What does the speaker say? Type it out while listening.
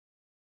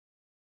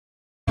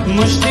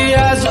مشتی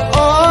از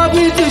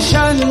آبی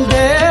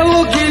دوشنبه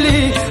و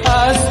گلی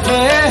از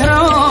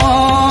تهران،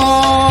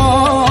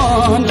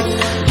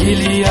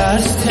 گلی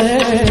از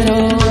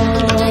تهران.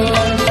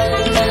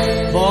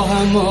 با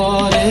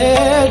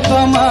هماره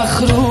و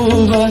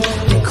مخروبت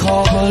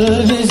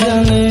کابل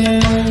بزنه،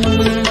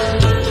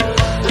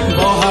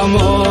 با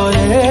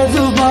هماره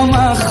و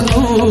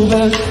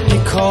مخروبت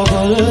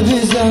کابل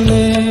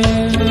بزنه.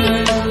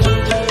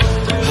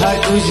 هر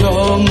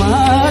کجا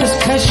مرز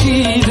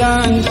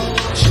کشیدن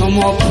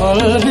شما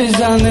پل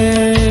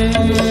بزنه.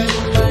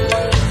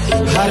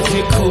 حرف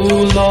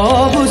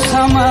کولاب و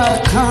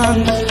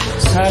سمرقند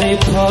سر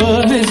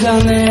پل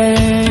بزنه.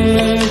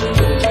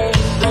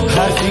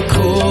 حرف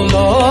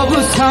کولاب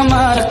و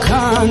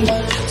سمرقند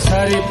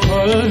سر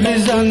پل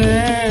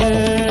بزنه.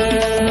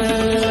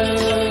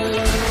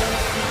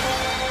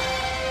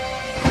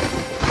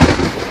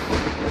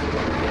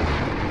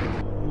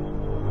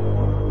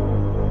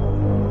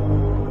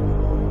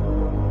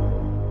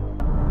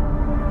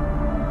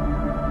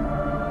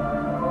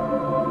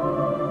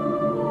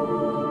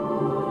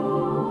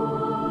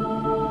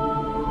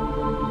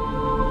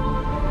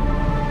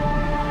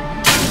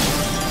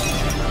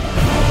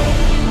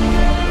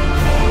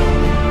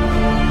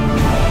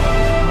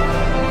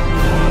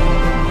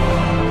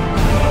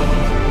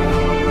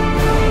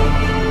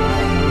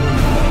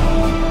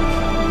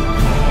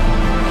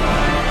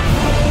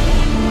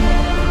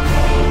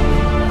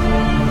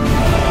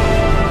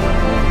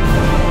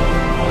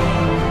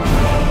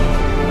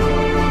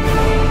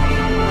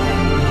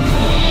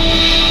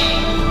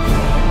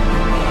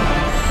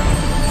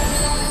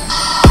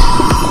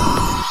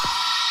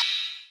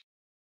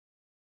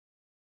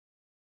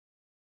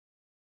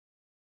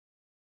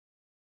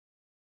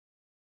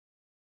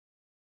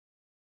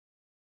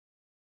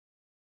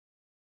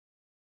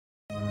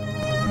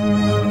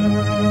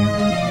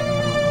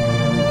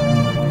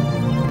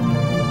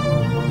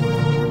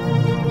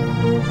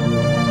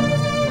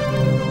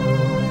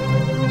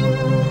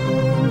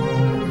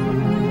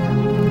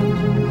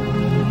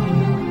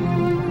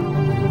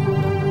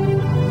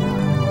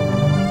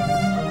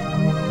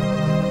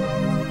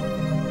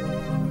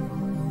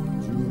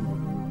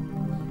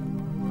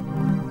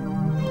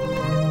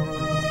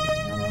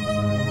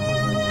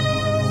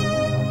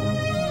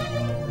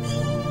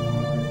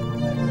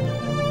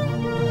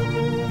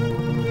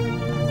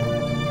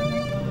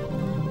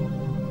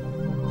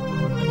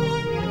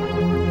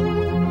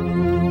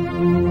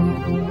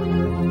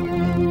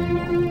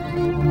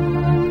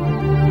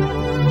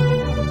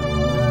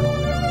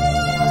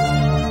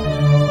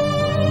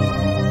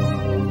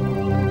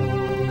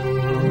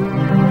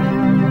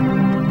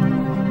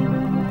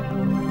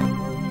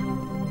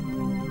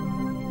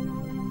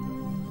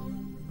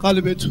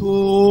 قلب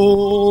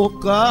تو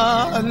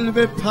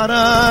قلب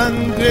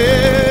پرنده،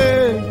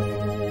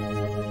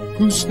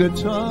 پوست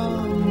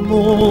تم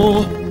و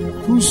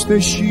پوست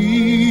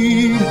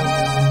شیر،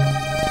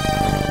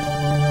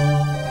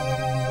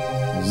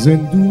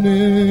 زندون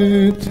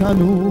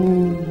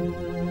تنو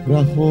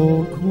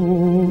رها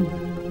کن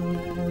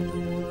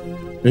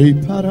ای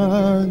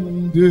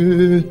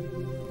پرنده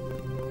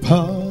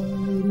پر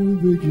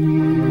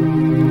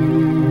بگیر.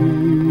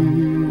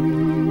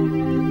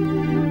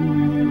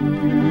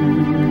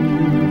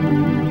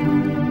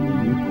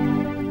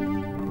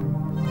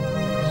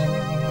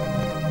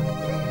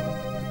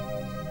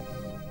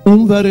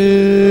 اونور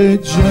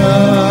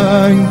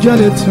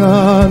جنگل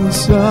تن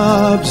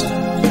سبز،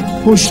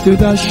 پشت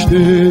دشت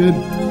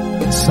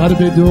سر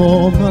به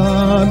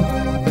دامن،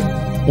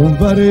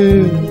 اونور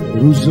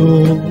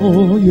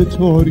روزای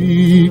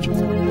تاریک،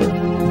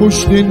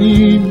 پشت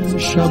نیم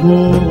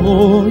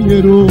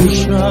شبای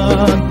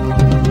روشن،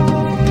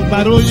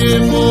 برای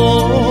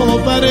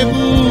باور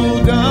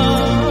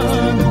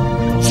بودن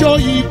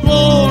جایی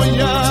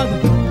باید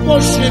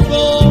باشه،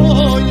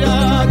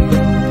 باید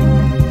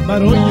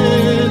برای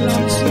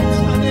لمس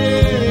تن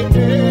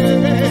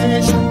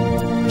عشق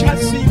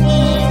کسی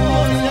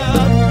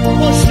باید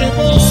باشه،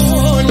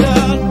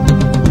 باید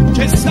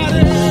که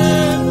سر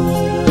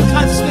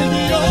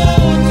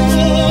خستگیان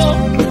رو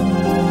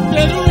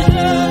به روی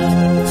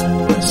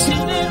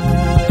سینه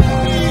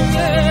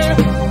میره،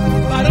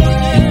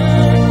 برای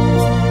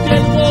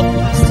دل و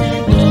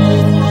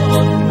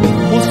پسیدان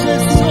واسه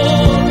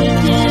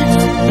سالگی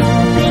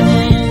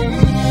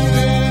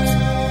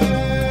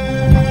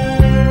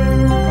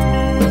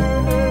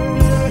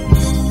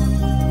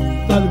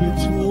قلب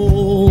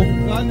تو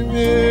قلب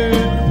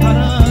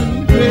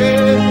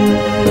پرنده،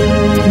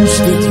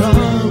 پوست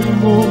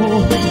تم و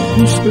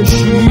پوست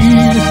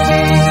شیر،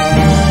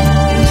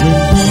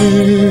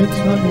 زندون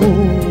تنو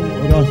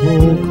رها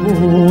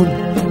کن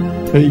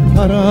ای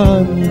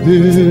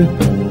پرنده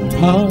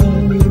پر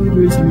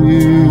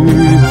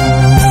بگیر.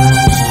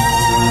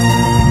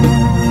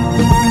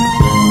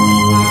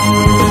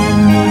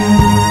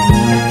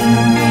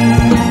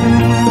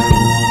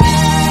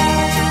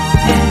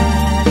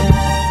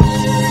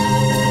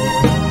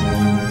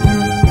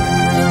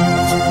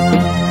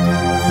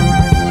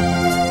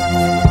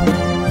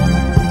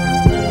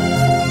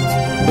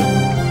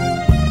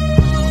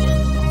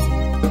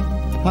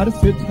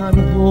 حرف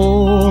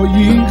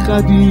تنهایی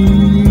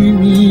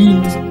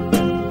قدیمی،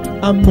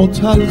 اما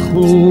تلخ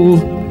و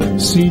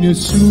سینه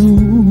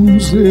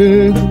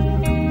سوزه،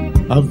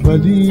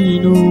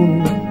 اولین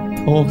و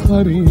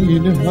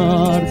آخرین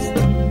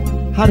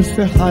حرف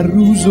هر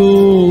روز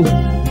و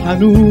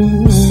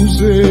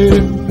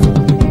هنوزه.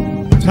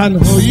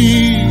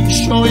 تنهایی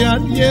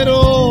شاید یه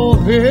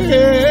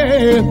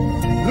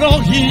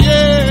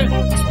راهیه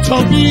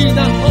تا بی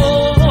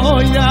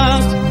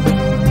نهایت،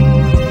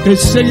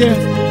 قصه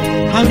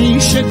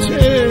همیشه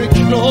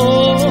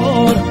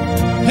تکرار،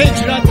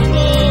 هجرت و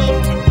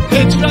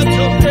هجرت.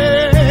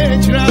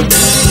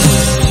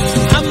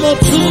 اما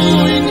تو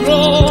این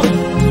راه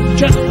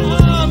که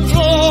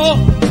همراه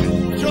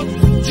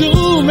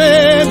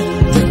جمعه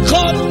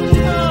کار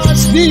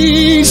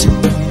نیست،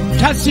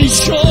 کسی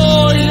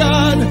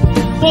شاید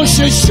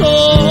باشه،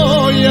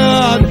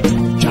 شاید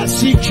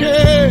کسی که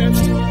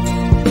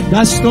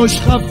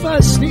دستاش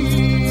خفص نیست.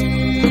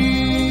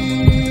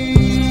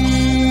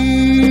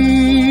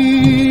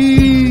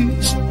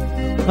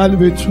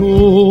 قلب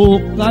تو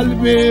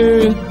قلب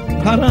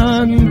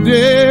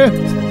پرنده،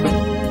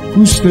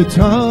 پوست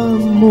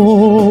تم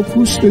و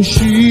پوست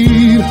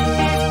شیر،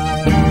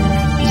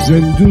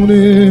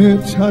 زندون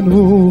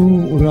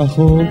تنو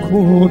رها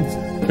کن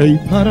ای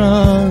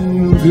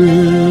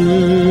پرنده،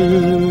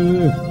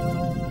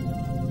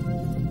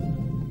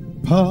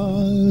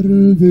 پر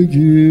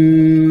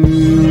بگیر.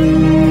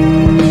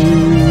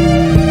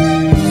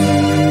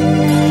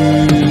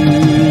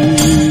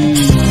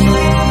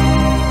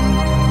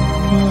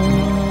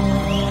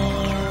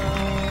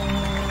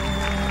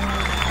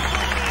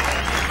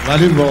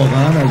 ولی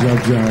واقعا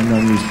عجب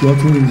جهنمی است،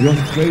 جاتون اینجا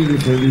خیلی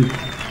خیلی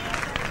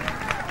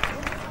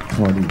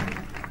خالی.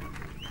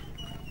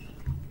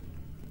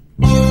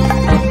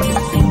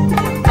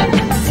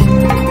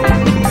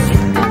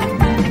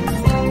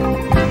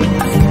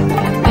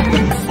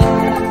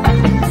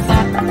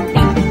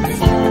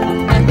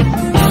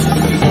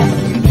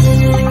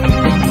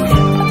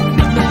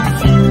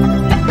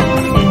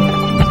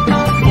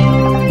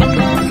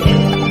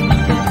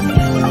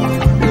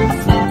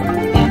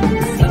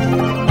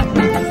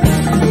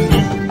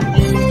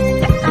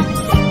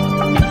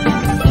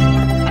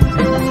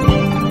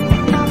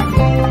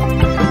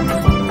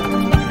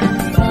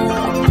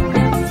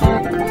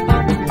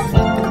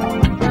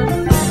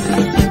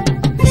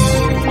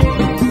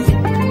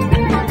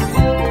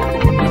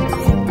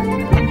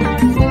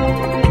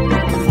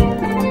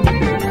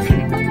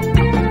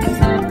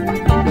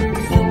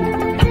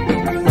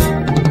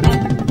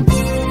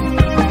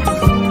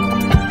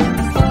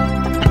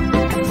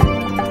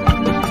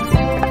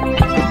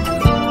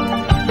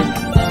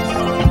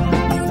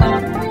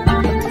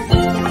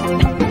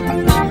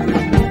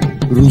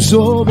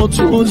 روزا با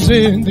تو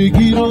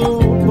زندگی رو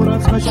پر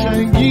از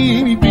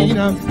قشنگی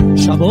میبینم،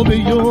 شبا به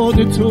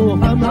یاد تو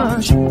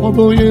همش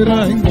آبای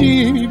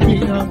رنگی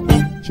میبینم،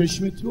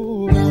 چشم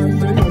تو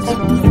رنگ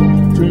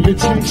هستم توی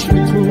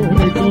چشم تو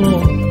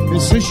نگاه،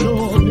 مثل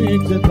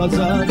شاهد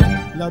غزل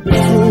لب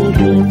تو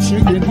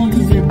بچه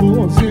نیمه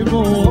بازه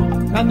با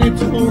تن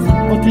تو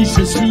آتیش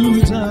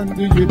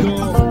سوزنده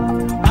دار،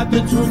 قد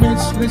تو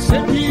مثل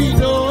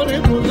سپیدار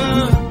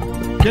بلند،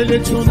 دل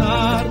تو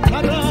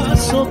نرتر از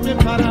صبح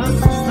پرم،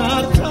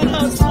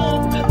 نرتر از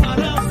صبح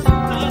پرم،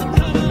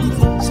 نرتر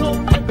از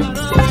صبح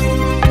پرم.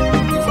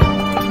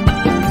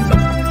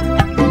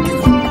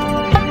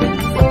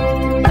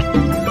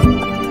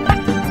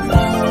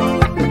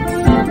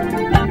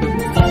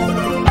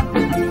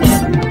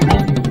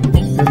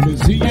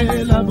 قرمزی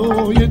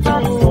لبای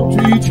تو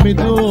هیچ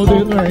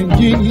مداد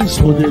رنگی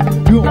نیست،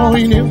 خودت تو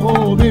آینه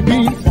ها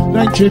ببین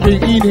رنگ که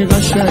به این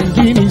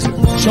قشنگی نیست،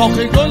 شاخ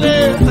گل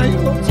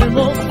حیات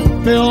ما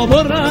به آب و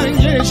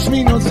رنگش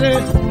مینازه،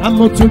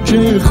 اما تو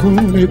که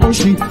خونه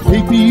باشی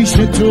ای پیش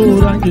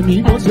تو رنگ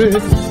میبازه،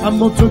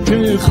 اما تو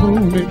که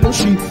خونه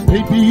باشی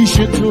ای پیش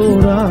تو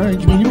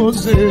رنگ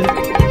میبازه.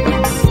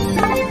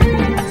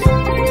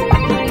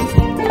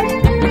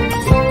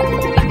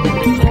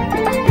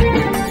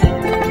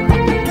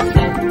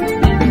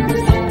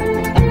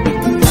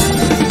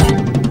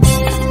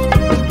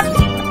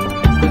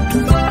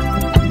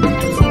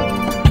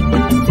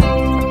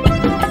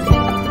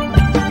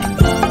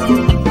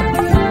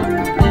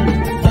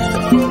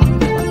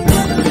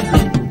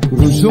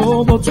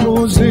 روزا با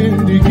تو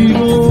زندگی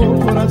رو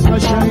پر از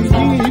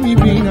قشنگی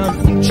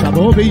میبینم،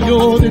 شبا به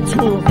یاد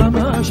تو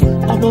همش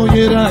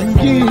آبای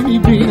رنگی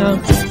میبینم،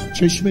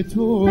 چشم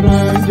تو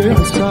رنگ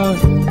هستن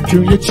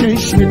توی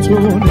چشم تو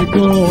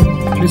نگاه،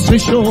 مثل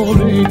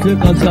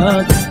شاهد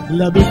غزل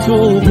لب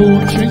تو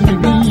بچه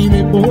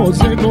نیمه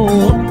بازه با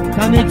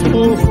تن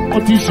تو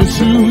آتیش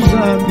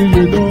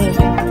سوزنده دار،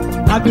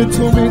 قد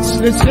تو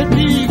مثل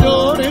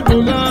سپیدار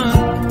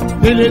بلند،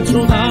 دل تو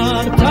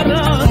نرتر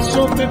از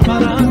صبح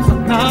پرند،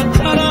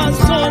 نرتر از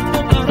صبح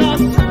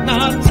پرند،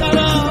 نرتر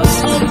از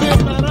صبح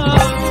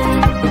پرند.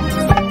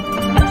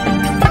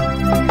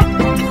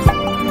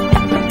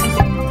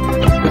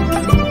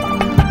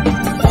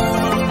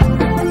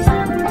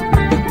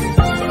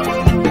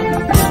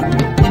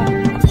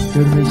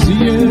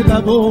 قرمزی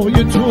لبای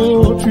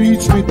تو تو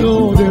هیچ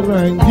مداد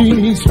رنگی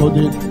نیست.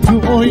 خودت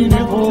تو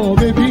آینه ها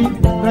ببین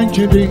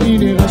رنگ به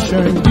این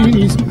قشنگی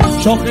نیست.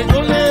 شاخ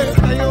گل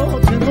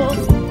حیات ما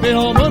به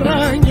آما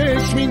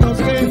رنگش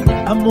مینازه،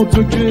 اما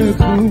تو که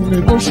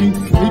خونه باشی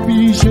ای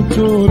پیش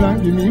تو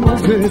رنگ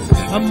میبازه.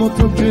 اما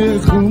تو که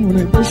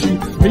خونه باشی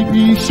ای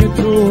پیش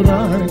تو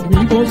رنگ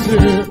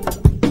میبازه.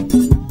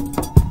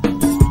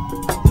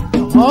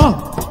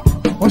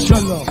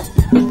 ماشاءالله.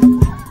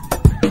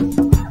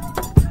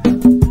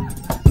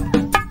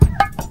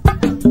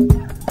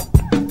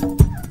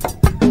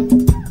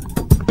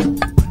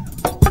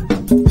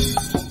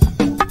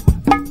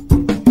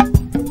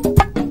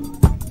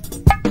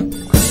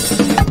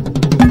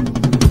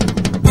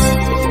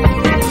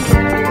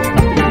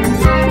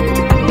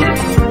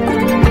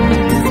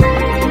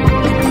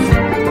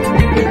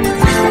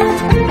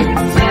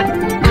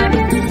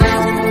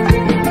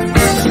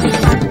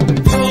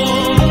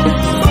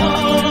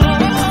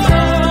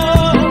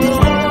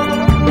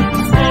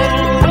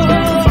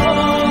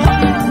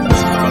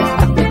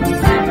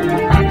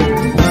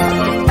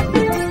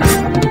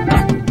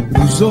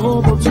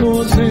 با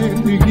تو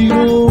زندگی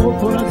رو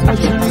پر از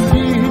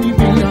قشنگی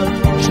میبینم،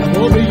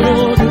 شبا به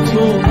یاد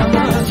تو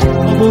همش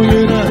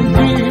هوای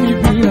رنگی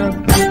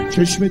میبینم.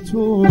 چشم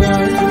تو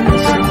رنگ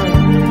مثل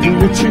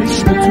روی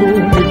چشم تو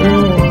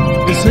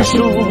نگاه مثل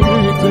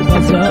شاهد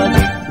غزل،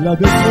 لب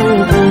تو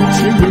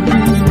بوچه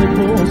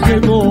دین بازه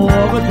با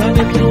تن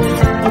تو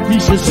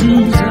آتیش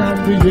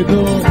سوزنده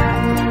دار.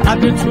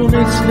 قد تو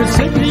مثل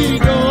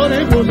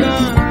سپیدار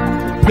بلند،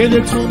 دل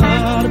تو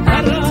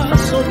نرتر از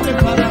صبح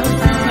پرند.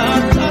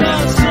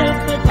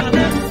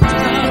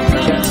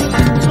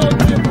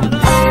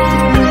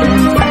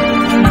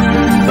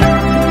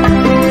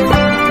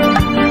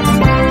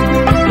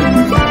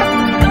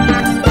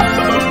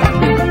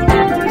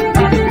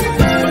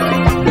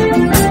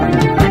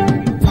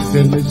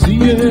 دلمزی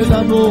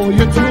لبای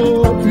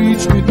تو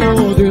پیچ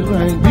مداد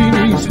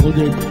رنگی نیست.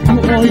 خودت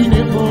تو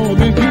آینه ها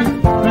ببین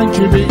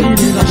رنگ به این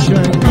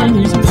قشنگی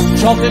نیست.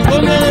 شاخ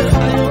گل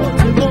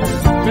حیات ما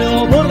به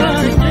آب و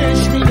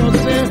رنگش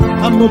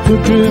مینازه، اما تو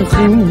که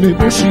خونه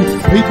باشی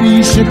ای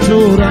پیش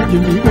تو رنگ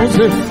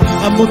میبازه.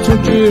 اما تو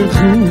که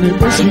خونه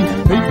باشی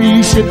ای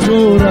پیش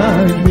تو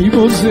رنگ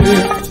میبازه.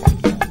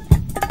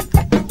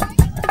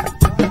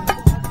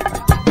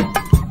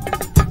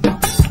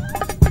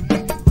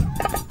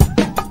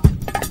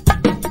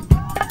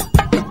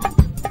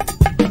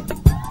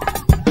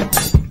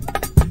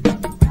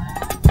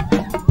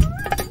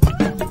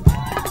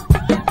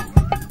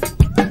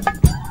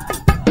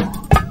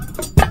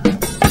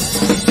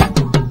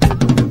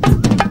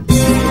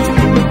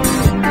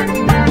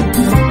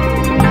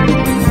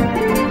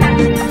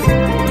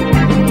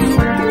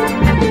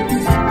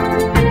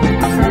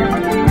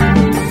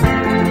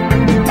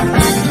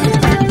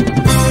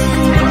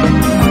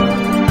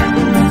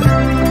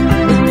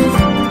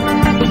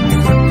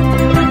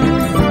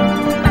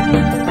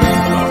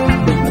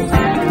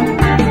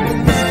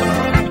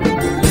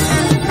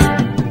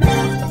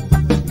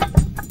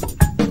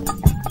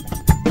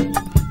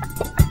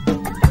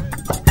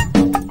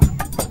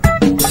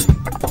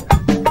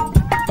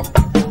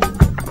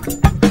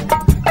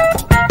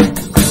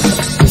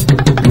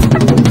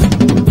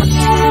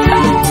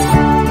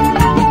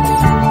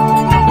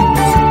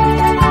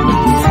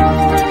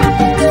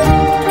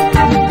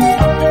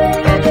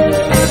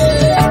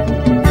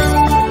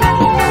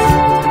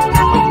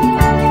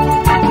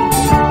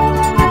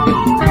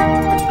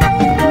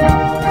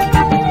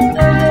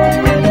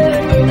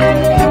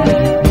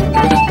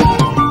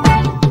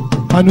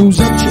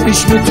 هنوزم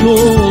چشم تو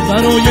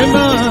برای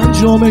من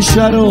جام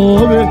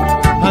شرابه،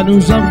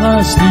 هنوزم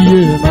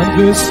هستی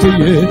من قصه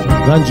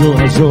رنج و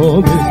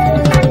عذابه.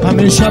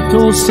 همه شب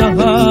تا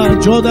سحر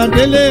جا در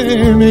دل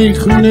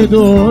میخونه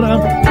دارم،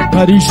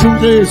 پریشون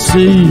قصه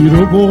ای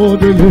رو با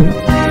دل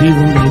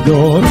دیوونه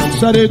دارم.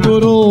 سر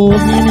درو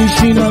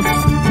میشینم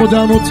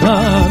خودم و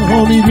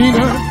تنها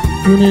میبینم،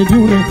 دونه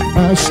دونه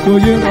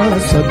عشقای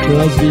رسد که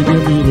از دیده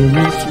میره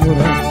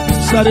میشمرم.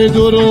 سر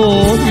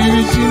درو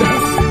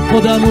میشینم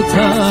خودم و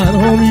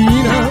تنها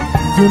میرم،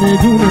 دونه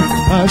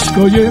دونه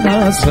عشقای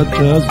رسد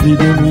که از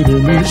دیده میره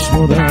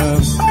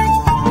میشمرم.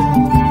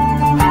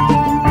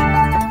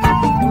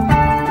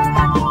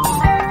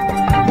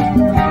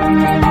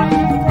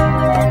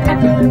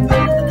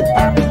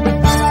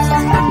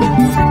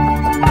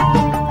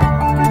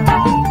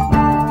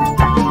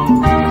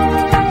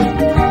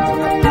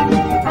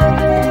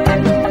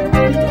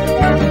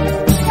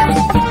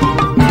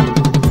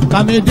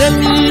 غم دل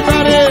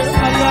میبره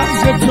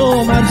لحظه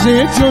تو مرز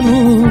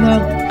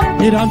جنونم،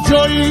 میرم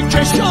جایی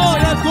که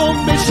شاید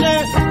گم بشه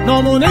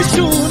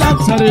نامونشونم.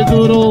 سر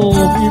درو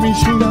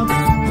میشینم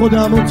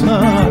خودم و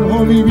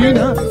تنها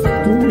میبینم،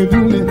 دونه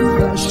دونه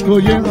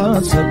عشقای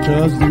حسد که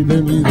از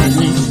دیده میره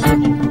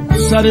میشنم.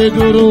 سر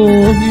درو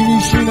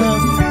میشینم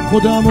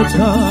خودم و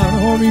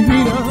تنها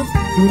میبینم،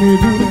 دونه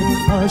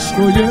دونه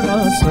عشقای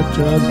حسد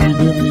که از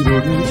دیده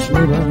میره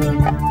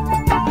میشنم.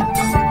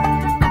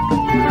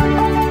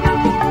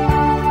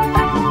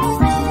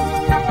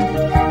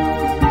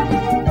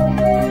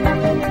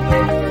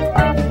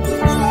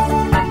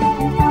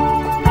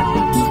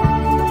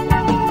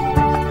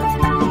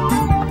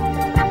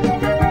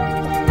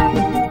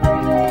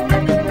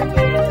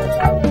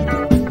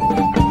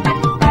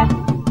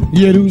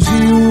 یه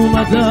روزی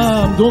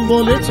اومدم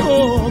دنبال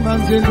تو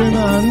منزل به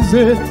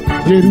منزل،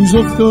 یه روز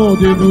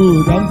افتاده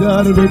بودم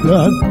در به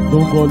در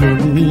دنبال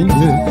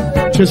مینه.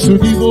 چه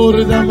سودی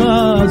بردم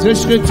از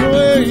عشق تو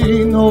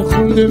ای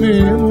ناخونده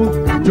میمون،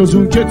 جز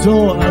اون که تو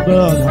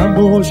ابد هم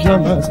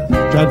باشم از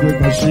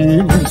جد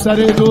پشیمون. سر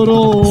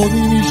درو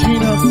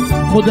میشینم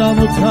خودم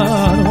و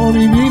تنها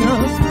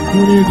میبینم،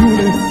 دونه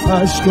دونه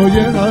عشقای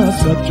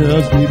حسرت که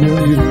از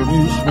دیده میره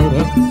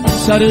میشمرم.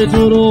 سر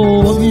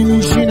درو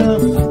میشینم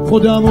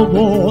خودم و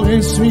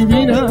باعث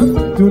میبینم،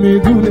 دونه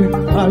دونه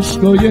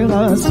عشقای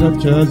حسرت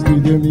که از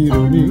دیده میره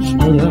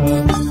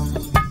میشمرم.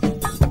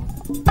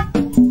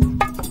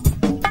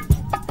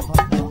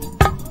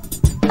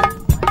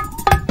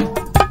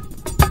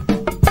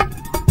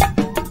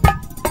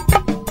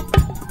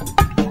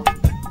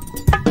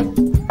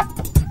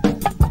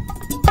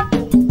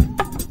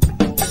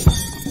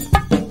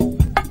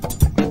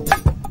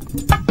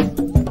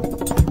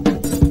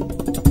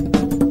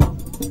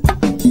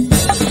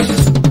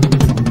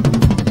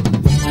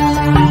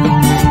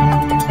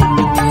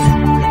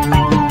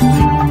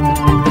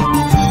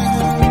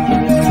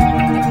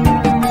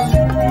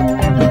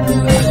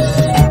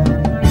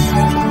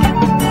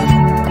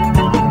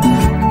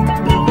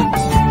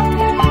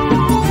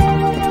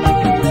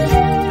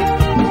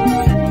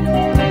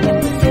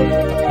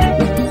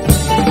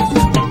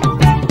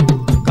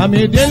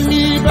 همه دل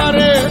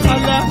میبره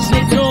لحظه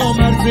تو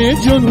مرز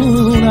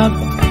جنونم،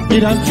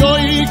 میرم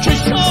جایی که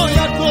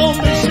شاید گم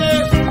بشه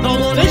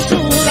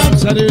نامونشونم.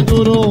 سر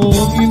درو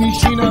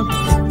میشینم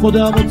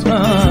خودم و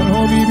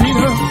تنها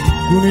میبینم،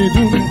 دونه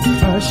دونه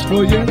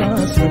عشقای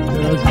حسرت که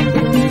از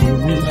دیده میره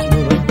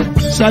میشمرم.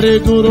 سر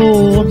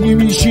درو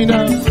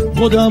میشینم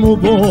خودم و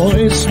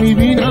باعث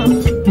میبینم،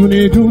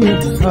 دونه دونه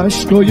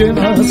عشقای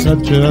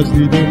حسرت که از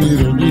دیده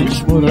میره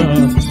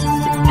میشمرم.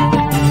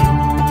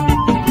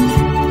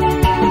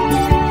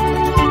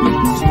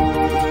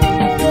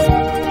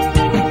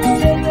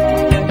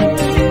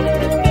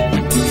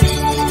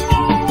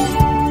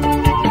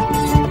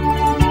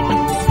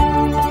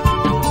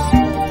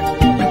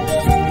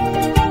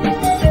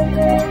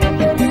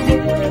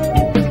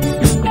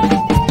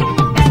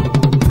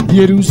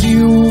 یه روزی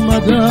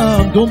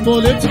اومدم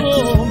دنبال تو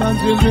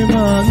منزل به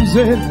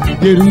منزل،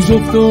 یه روز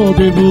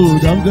افتاده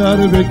بودم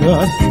در به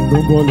در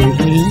دنبال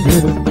این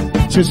دل.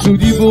 چه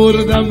سودی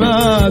بردم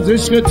از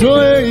عشق تو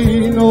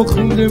ای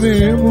ناخونده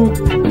میمون،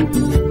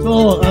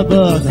 تا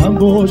ابد هم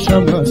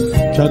باشم از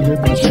کله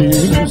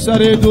پشیمون.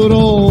 سر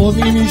درو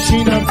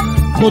میشینم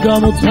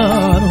خودم و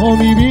تنها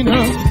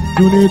میبینم،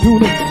 دونه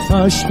دونه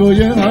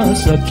عشقای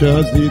حسرت که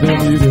از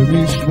دیده میره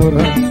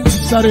میشمرم.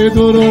 سر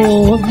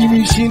درو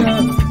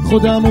میشینم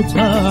خودم و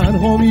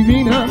تنها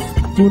میبینم،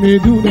 دونه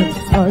دونه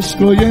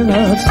عشقای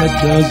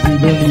حسرت که از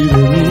دیده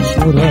میره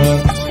میشمرم.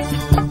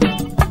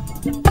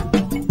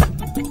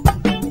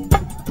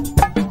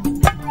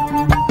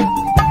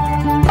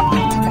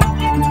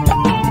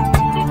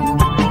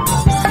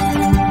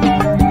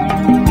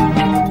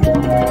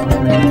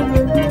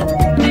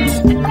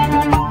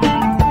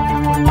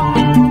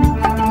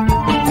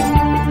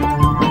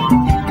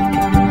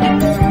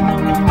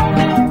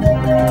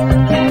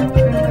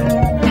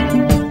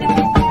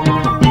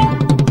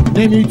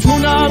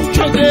 نمیتونم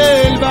که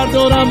دل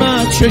بردارم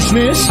از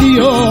چشم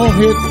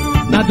سیاهت،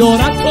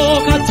 ندارد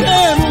طاقت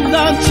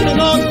موندن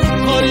چنان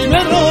کاری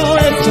به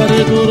راهت. سر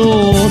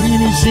درو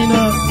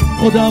میشینم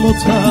خودم و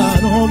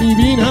تنها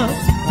میبینم،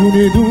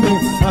 دونه دونه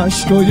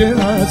عشقای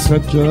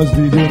حسرت که از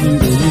دیده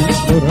میره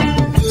میشمرم.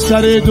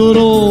 سر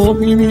درو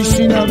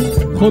میشینم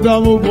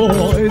خودم و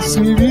باعث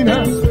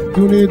میبینم،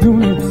 دونه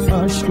دونه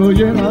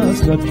عشقای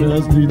حسرت که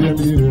از دیده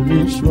میره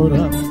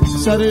میشمرم.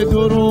 سر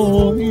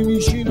درو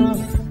میشینم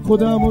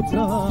خودم و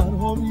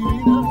تنها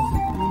میبینم،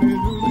 دونه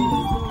دونه.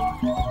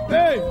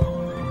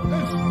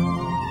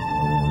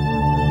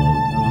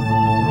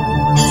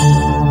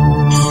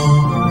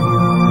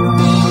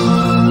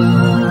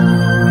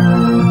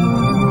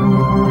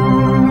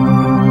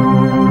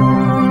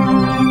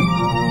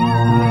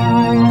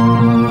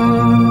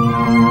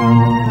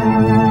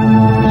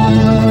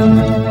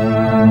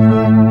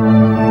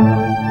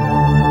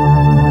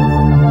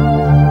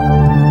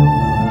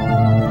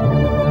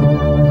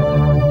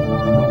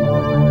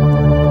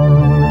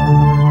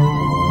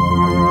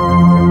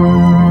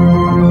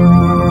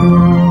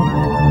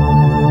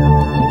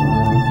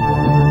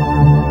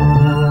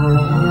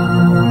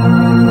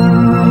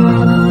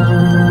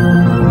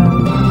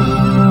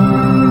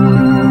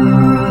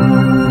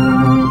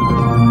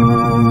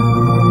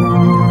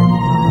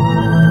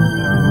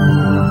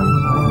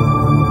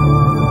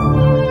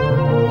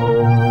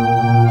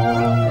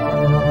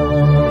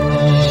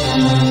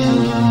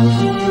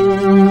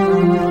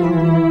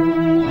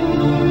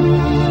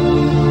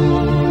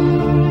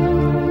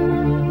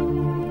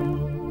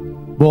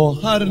 با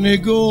هر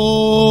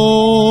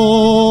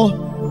نگاه،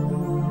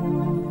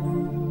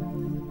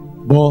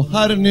 با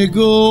هر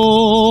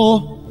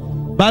نگاه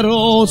بر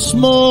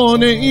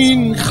آسمان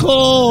این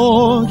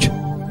خاک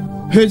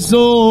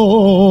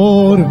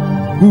هزار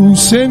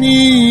بوسه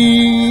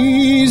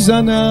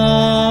میزنم.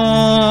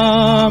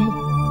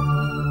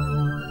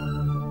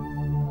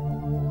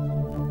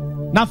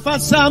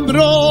 نفسم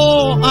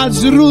را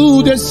از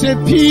رود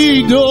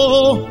سپید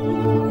و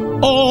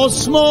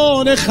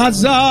آسمان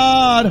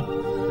خزر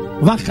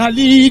و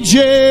خلیج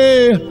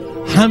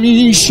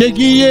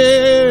همیشگی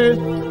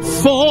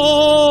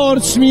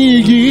فارس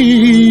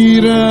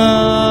میگیرم.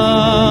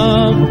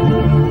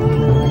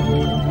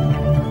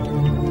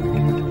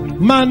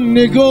 من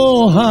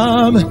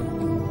نگاهم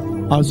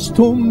از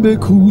تنب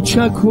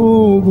کوچک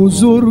و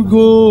بزرگ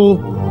و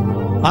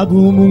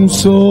ابو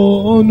موسی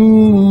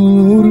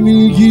نور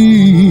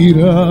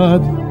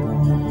میگیرد.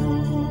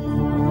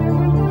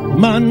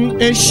 من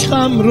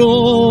عشقم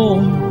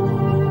رو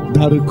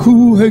در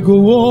کوه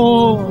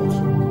گوار،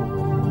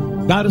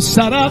 در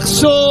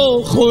سرخس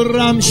و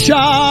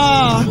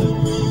خرمشهر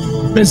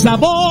به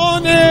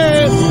زبان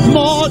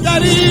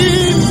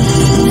مادری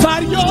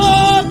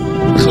فریاد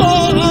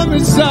خواهم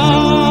زد،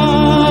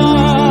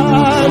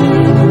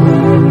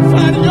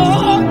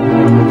 فریاد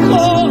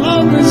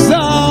خواهم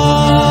زد.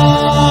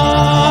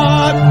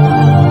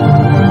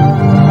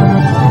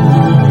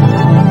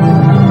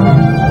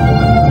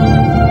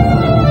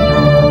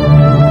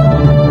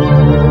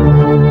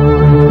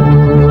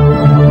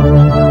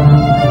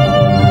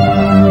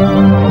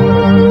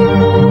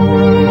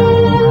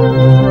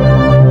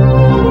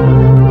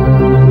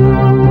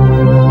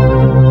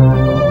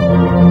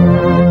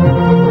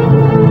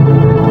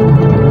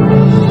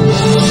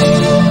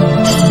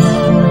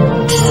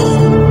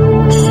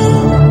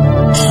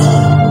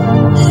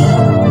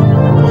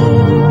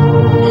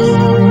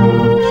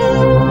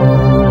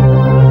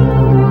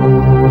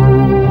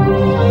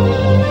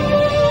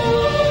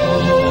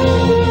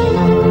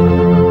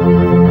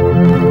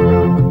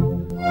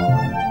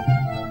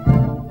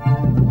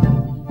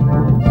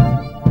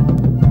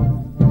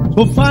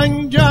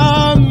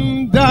 تفنگم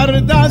در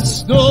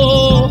دست و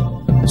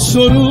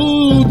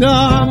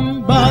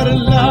سرودم بر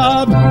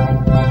لب،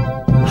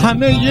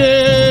 همه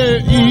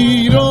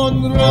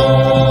ایران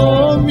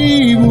را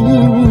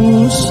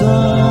میبوسم.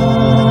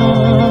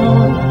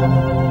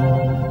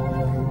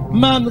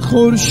 من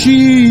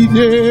خورشید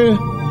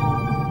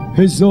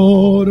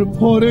هزار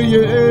پاره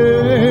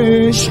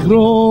عشق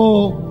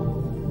را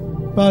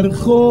بر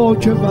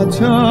خاک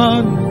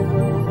وطن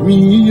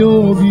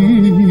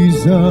میآویزم.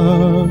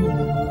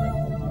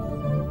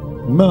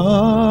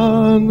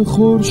 من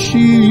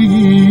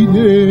خورشید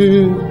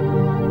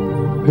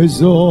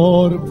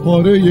هزار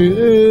پاره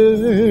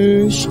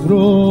عشق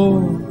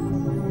را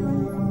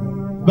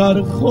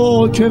بر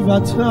خاک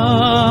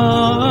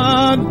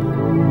وطن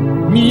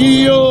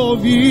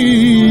میآویزم.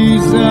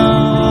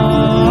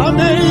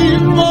 ای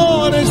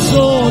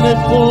وارثان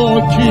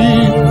پاکی،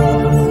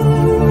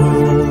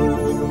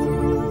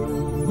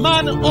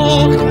 من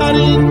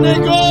آخرین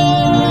نگاهم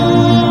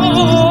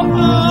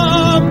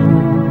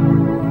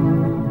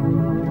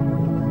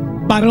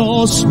بر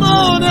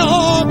آسمان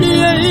آبی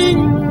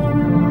این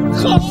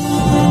خاک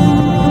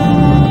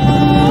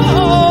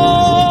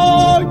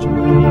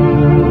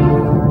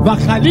و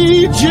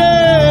خلیج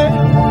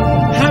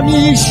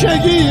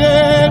همیشگی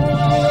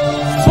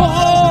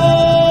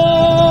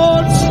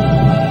فارس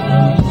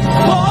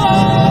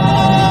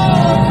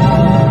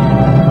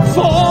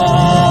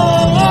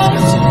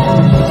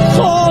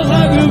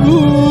خواهد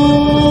بود.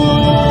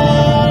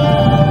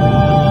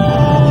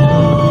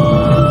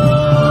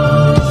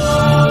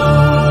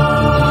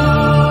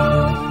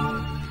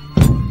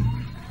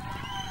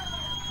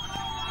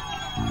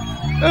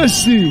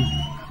 مرسی،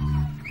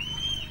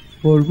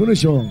 قربون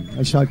شما،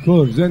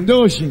 تشکر، زنده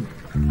باشین.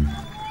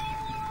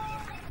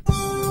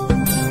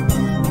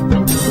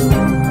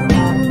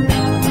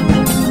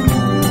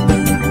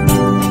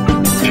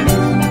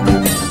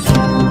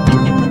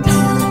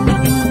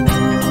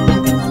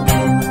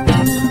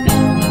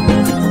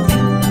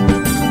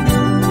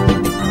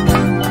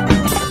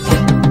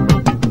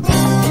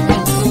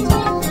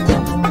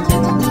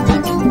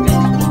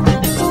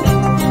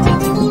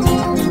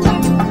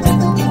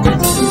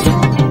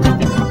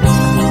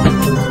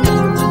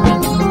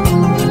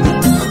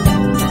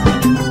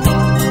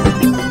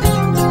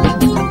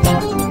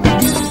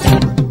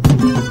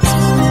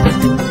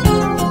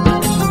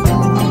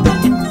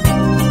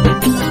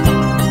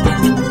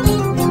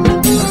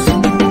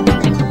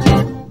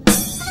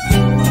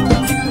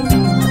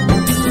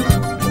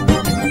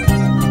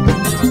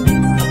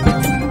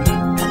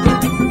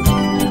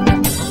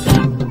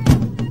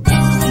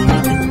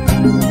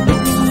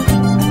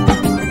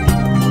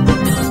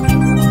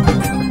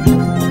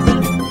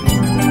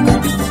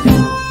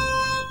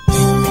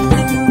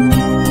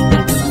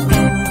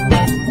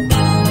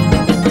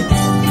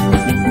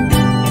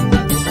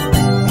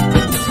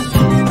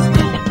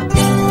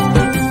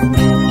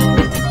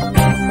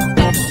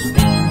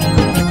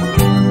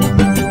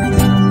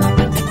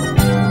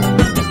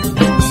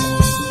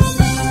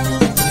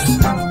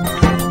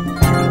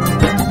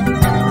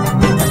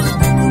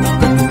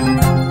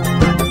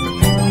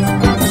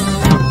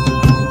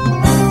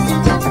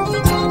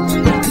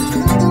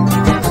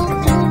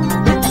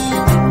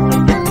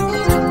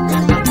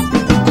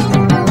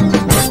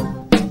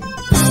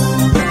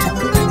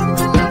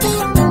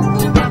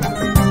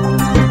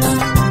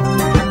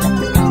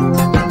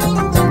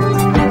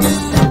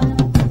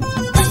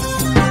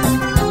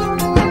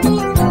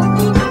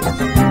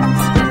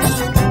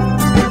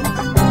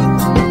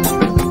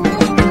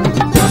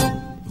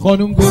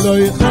 خانم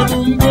گلای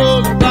خانم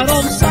گل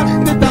برام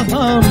سخت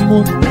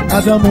تحمل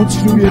قدمات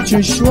روی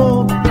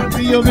چشمام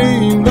بیا به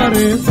این ور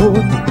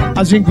خود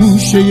از این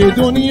گوشه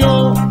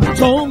دنیا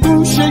تا اون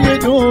گوشه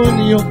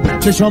دنیا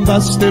چشام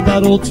بسته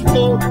برات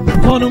بود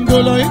خانم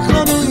گلای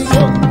خانم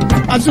گل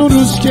از اون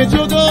روز که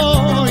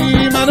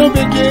جدایی منو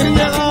به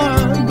گریه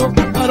انداخت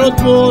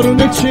برات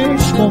بارون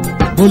چشمام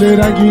گل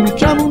رنگین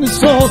کمون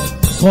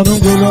ساخت خانم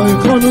گلای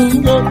خانم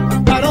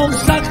گل برام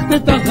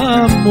سخت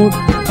تحمل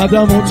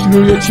قدمات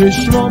روی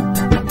چشمام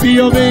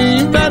بیا به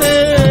این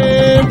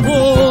بره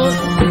بود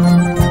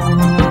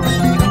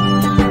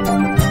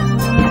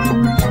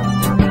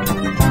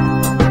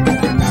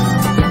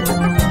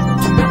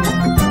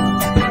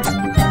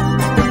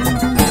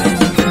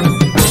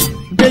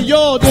به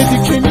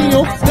یادت که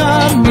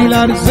میافتم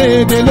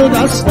میلرزه دل و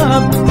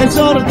دستم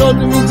هزار داد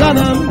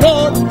میزنم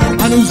داد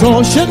هنوز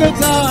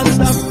عاشقت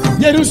هستم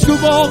یه روز تو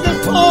باغ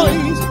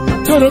پاییز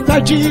تو رو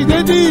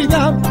تکیده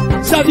دیدم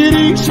زدی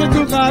ریش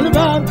تو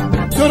قلبم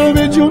تو رو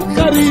به جون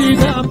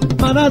خریدم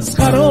من از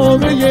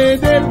خرابه یه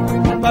دل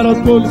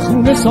برات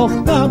گلخونه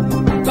ساختم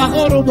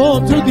بهار رو با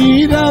تو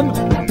دیدم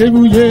به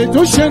بوی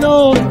تو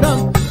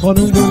شناختم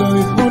خانم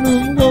گلای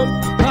خانم گل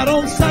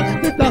برام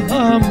سخت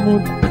تحمل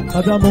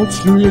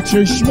قدمات روی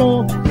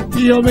چشمام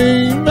بیا به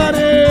این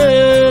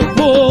بره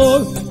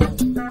پل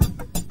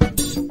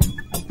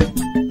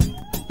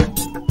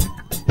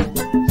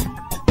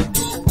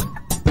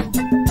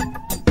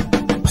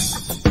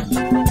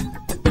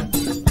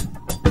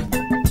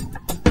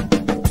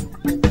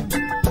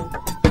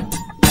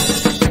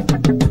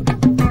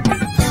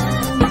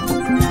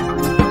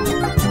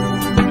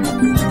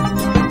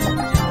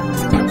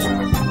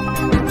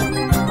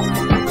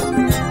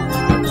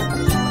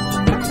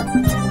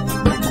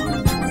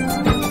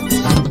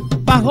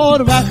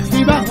بهار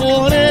وقتی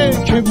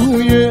بهاره که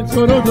بوی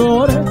تو رو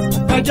داره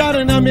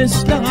وگرنه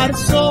مثل هر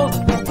سال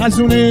از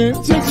اون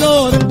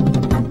انتظاره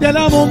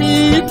دلم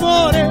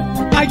امیدواره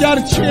اگر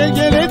چه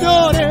گله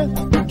داره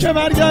که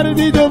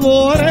برگردی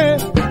دوباره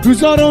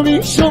روزا رو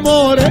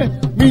میشماره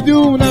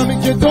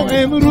میدونم که تو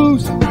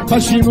امروز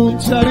پشیمون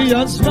تری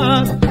از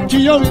من که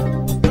یا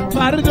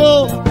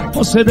فردا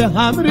واسه به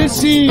هم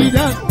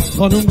رسیدن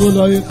خانم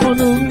گلای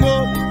خانم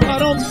گل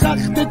برام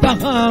سخت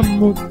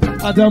تحمل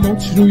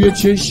قدمات روی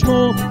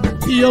چشمام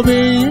بیا به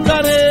این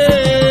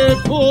وره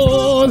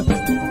پل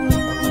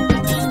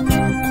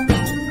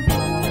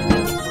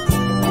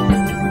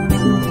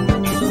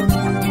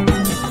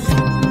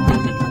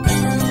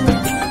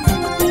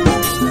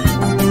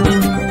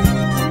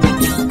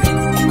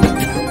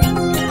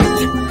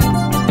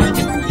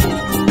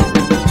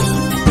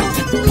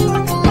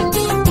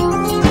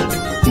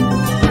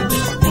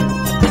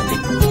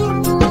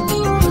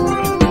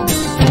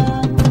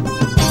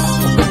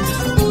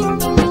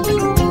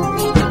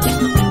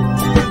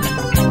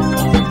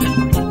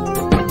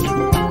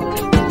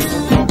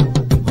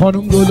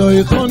خانم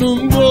گلای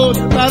خانم گل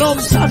برام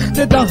سخت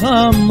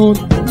تحمل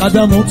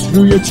قدمات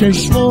روی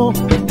چشما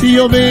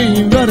بیا به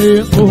این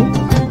ور خود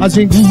از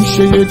این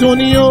گوشه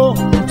دنیا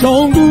تا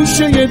اون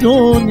گوشه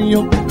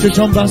دنیا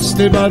چشام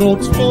بسته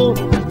برات بود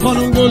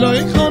خانم گلای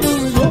خانم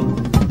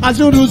گل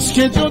از اون روز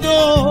که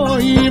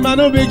جدایی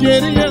منو به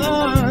گریه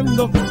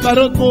انداخت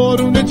برات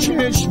بارون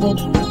چشمام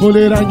گل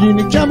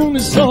رنگین کمون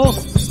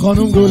ساخت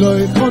خانم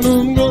گلای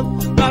خانم گل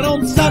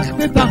برام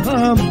سخت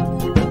تحمل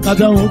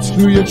قدمات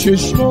روی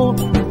چشما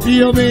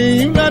بیا به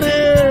این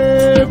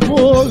وره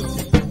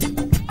پل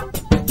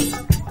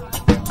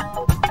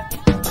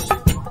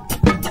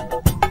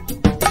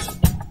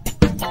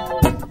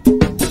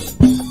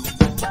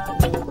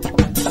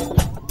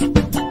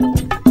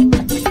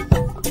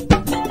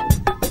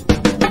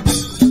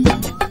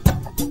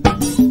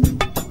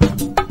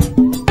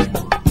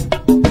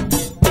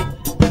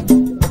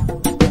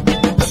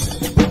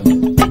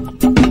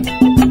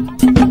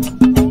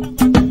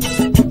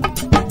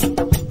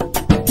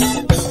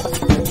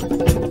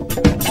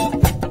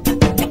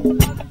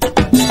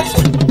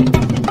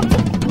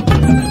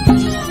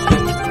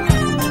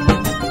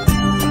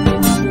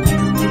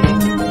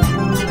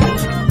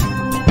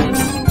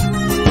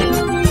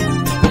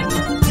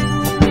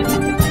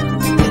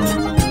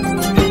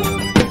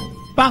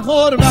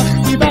بهار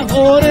وقتی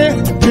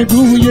بهاره که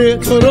بوی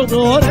تو رو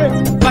داره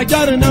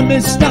وگرنه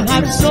مثل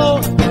هر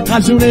سال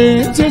از اون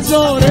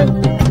انتظاره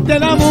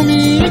دلم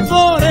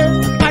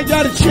امیدواره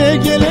اگر چه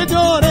گله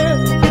داره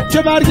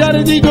که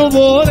برگردی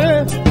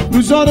دوباره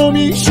روزا رو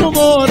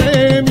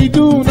میشماره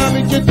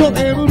میدونم که تو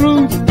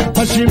امروز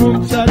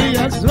پشیمون تری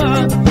از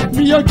من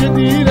بیا که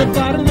دیر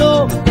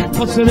فردا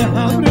واسه به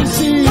هم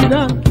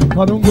رسیدن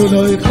خانم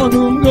گلای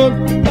خانم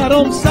گل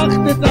برام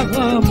سخت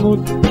تحمل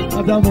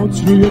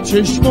قدمات روی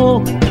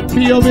چشما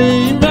بیا به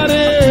این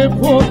وره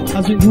پل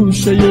از این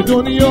گوشه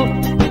دنیا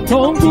تا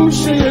اون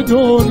گوشه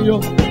دنیا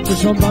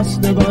چشام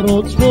بسته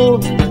برات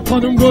بود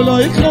خانم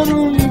گلای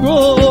خانم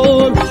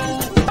گل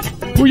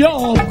بوی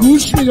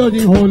آبگوش میداد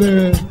این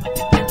حوله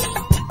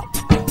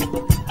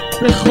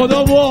به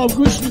خدا با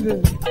آبگوش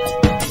میده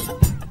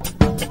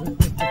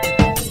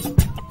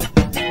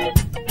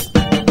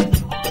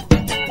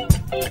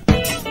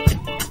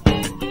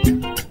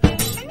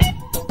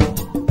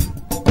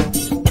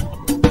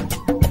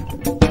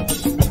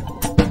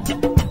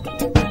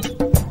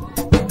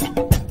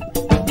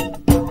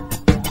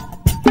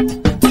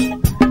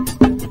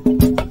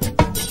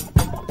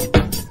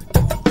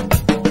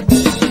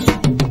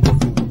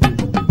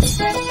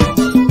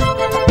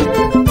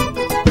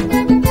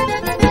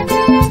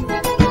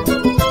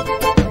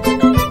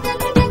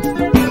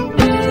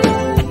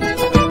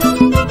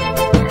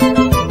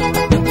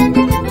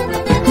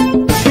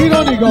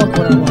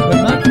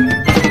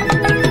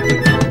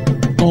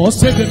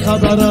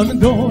خبرم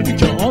داری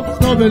که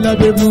آفتاب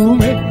لب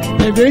بومه،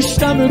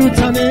 نوشتم رو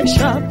تن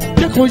شب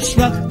که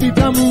خوشبختی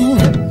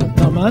تمومه.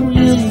 نه من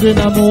مونده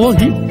نه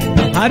ماهی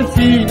نه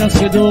حرفی نه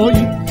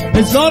صدایی،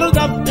 هزار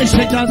دفعه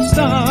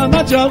شکستم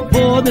عجب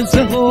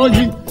حادثه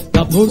هایی.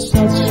 نپرس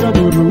از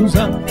شب و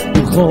روزم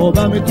تو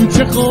خوابم تو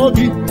چه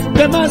خوابی،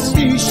 به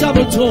مستی شب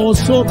و تا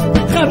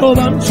صبح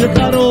خرابم چه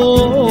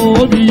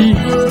خرابی.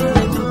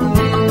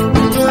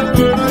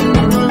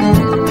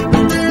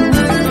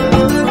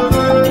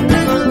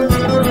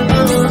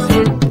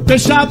 به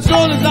شب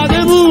زل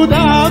زده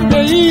بودم به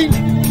این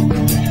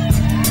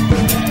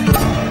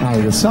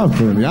سب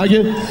کنیم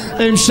اگه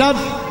امشب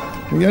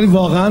یعنی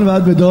واقعا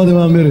باید به داد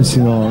من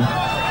برسیم.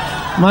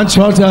 من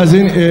 4 تا از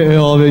این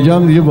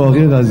بگم دیگه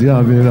باقی قضیه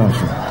همه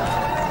رفتم.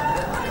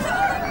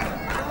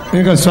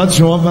 این قسمت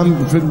شما من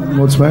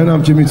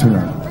مطمئنم که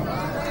میتونم.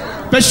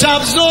 به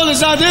شب زل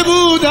زده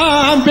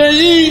بودم به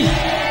این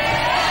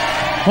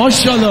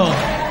ماشالله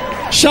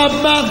شب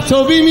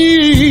مغتابی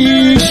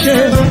میشه،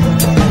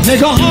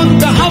 نگاهان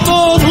به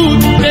هوا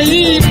بود به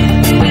این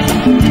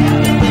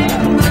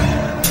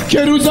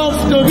که روز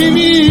آفتابی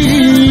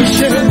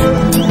میشه.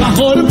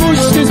 بهار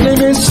پشت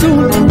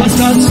زمستون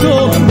پس از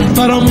تو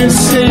برام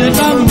مثل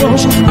غم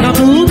داشت،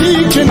 نبودی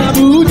که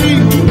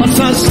نبودی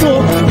پس از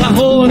تو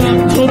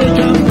بهارم تو رو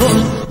کم داشت.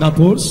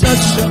 نپرس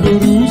از شب و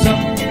روزم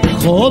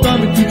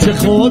خوابم تو چه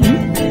خوابی،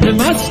 به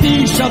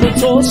مستی شب و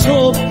تا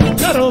صبح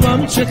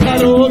خرابم چه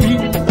خرابی.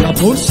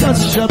 نپرس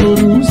از شب و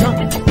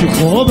روزم تو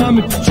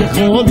خوابم تو چه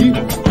خوابی،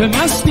 به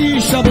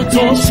مستی شب و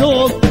تا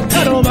صبح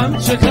خرابم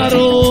چه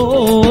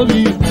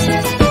خرابی.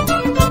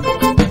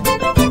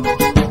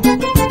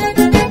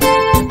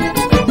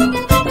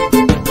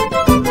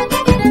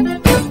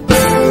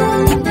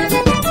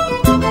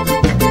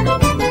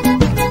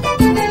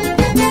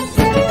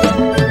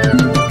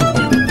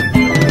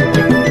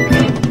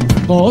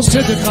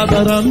 قاصد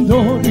خبرم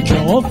داری که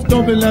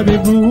آفتاب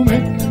لب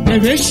بومه،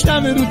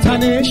 نوشتم رو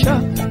تن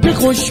شب که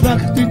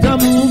خوشبختی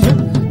تمومه.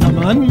 نه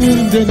من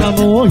مونده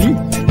نه ماهی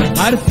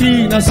نه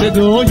حرفی نه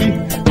صدایی،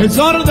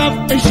 هزار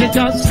دفعه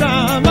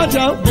شکستم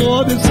عجب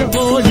حادثه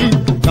هایی.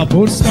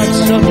 نپرس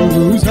از شب و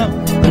روزم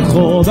تو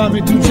خوابم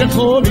تو چه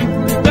خوابی،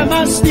 به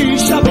مستی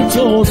شب و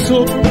تا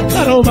صبح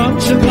خرابم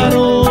چه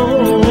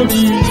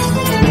خرابی.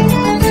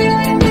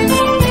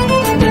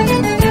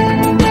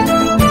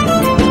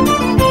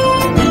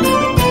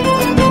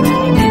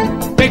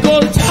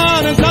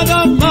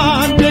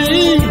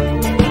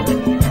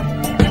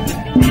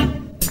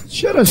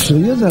 چرا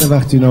یه ذره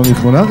وقتی اینا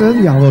میخونن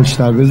خیلی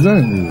یواشتر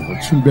بزنن دیگه،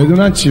 چون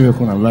بدونن چی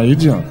بخونن. وحید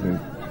جان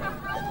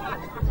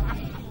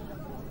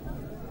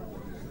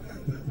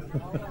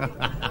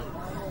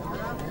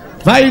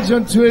وحید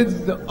جان توی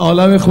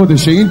عالم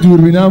خودشه، این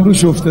دوربینه هم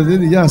روش افتاده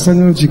دیگه، اصلا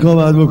نمیدونم چیکار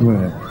باید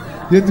بکنه.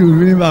 یه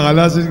دوربینی بغل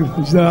هستش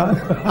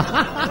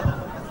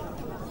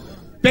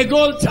به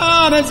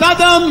گلتر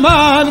زدم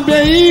من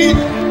به این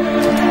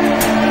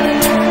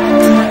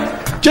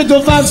که تو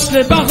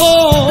فصل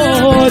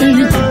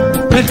بهاری،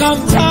 به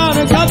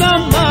غمتر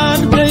زدم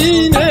من به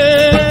این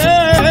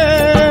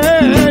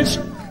عشق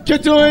که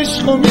تو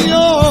عشقو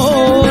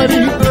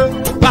میاری.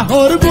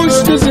 بهار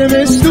پشت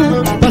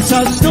زمستون پس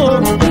از تو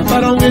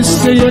برام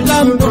قصه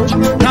غم داشت،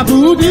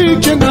 نبودی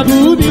که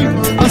نبودی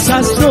پس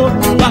از تو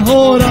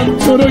بهارم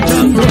تو رو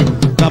کم داشت.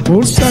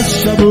 نپرس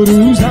از شب و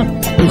روزم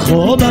تو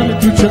خوابم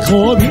تو چه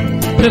خوابی،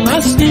 به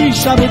مستی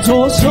شب و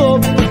تا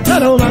صبح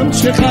خرابم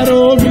چه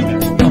خرابی.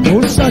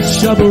 نپرس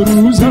از شب و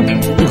روزم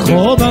تو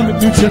خوابم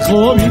تو چه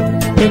خوابی،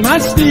 به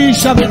مستی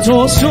شب و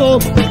تا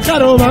صبح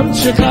خرابم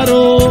چه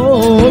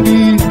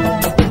خرابی.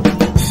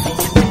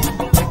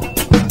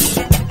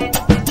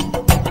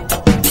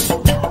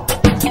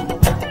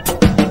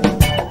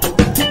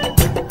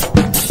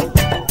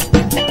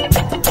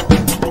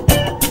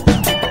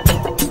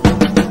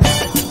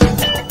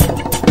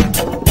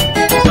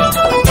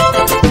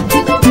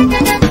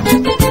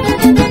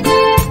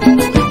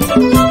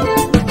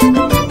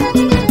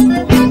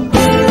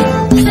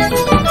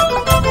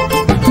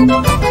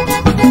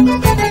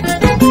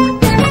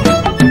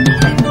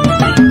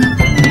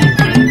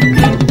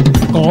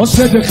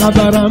 قاصد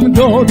خبرم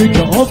داده که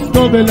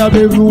آفتاب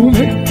لب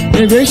بومه،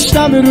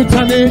 نوشتم رو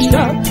تن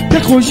شب که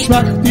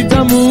خوشبختی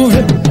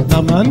تمومه.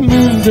 نه من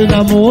مونده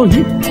نه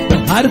ماهی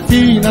نه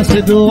حرفی نه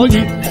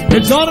صدایی،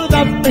 هزار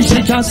دفعه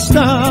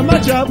شکستم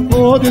عجب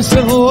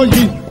حادثه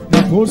هایی.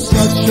 نپرس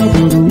از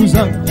شب و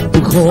روزم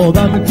تو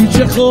خوابم تو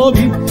چه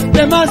خوابی،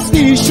 به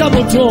مستی شب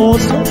و تا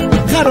صبح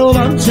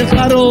خرابم چه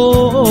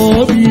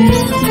خرابی.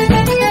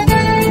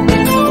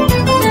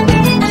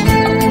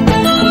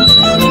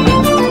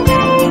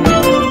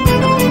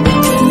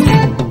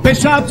 به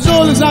شب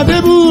زل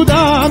زده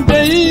بودم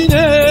به این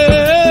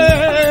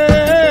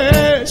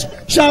عشق،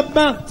 شب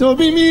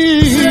مغتابی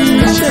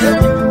میشه،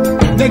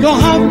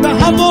 نگاهم به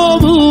هوا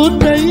بود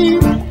به این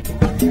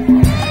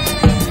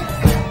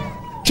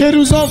که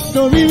روز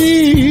آفتابی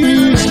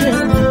میشه.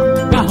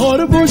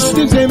 بهار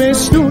پشت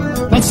زمستون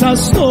پس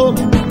از تو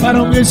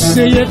برام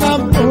قصه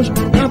غم داشت،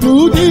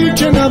 نبودی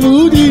که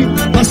نبودی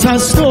پس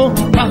از تو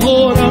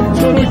بهارم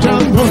تو رو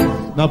کم داشت.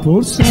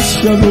 نپرس از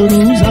شب و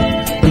روزم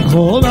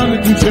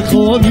میخوابم تو چه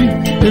خوابی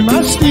به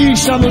مستی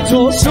شب و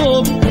تا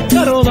صبح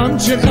خرابم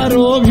چه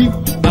خرابی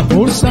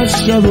نپرس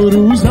از شب و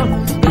روزم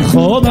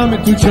میخوابم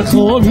تو چه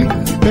خوابی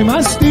به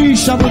مستی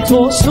شب و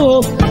تا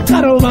صبح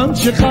خرابم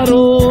چه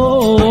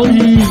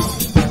خرابی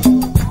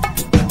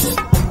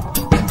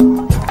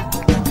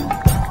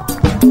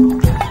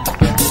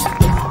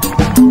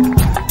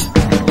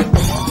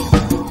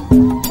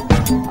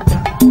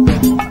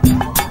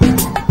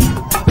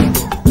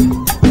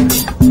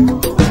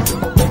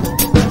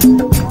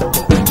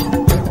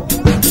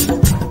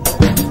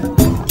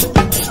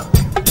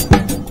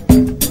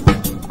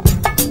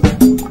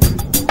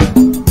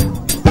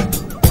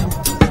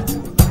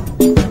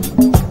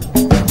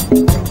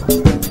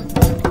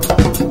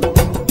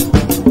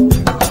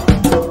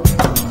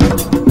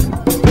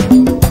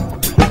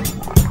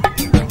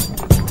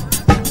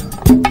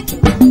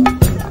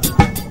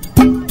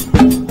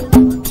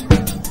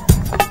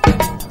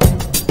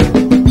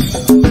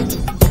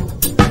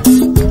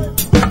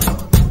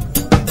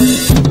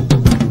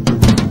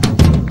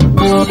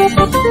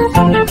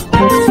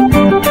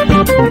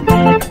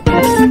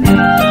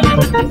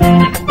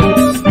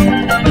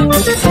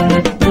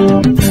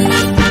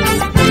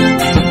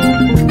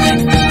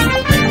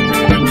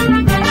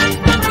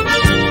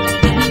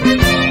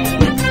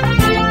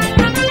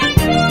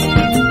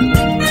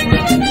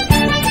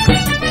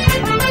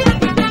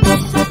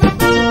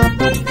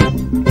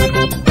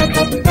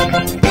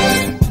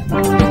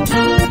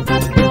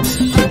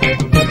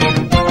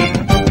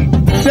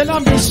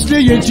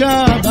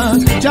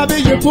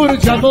جبه پر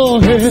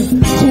جواهر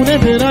خونه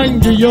به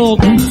رنگ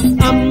یاقوت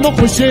اما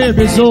خوشه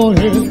به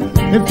ظاهر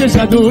حفظ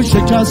زد و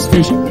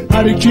شکستش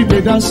هر کی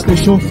به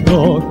دستش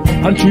افتاد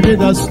هر کی به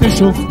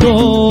دستش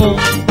افتاد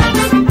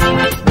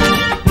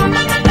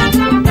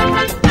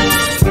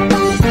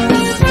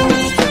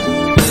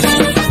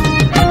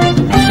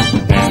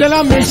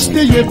دلم مثل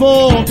یه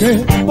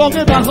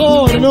باغ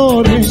بهار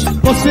نارش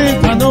واسه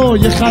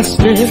تنای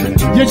خسته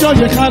یه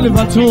جای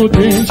خلوت و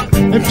دش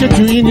که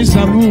تو این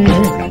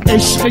زمونه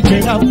عشق که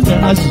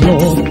رفته از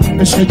یاد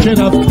عشق که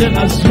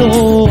رفته از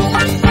یاد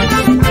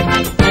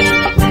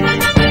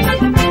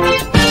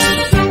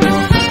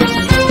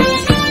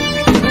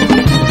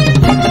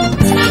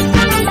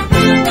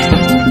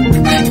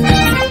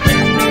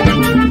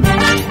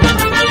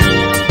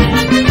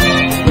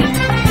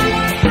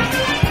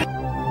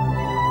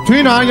تو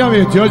این آهنگ هم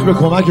احتیاج به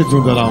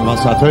کمکتون دارم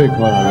وسطای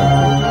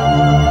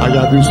کارم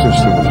اگر دوست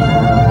داشته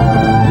باشید.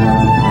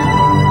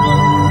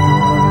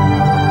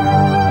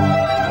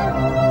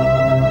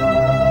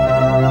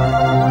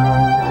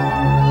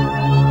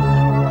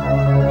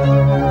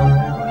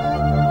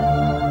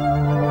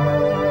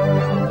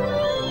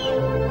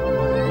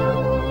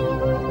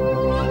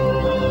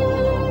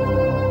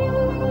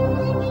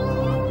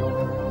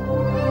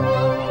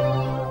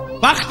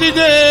 وقتی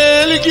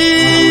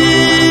دلگیری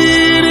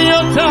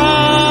و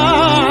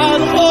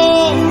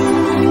تنها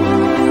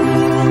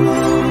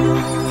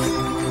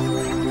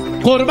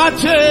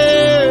غربت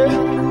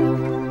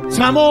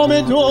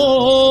تمام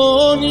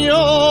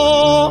دنیا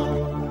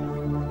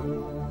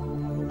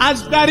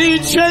از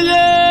دریچه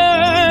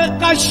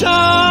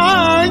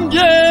قشنگ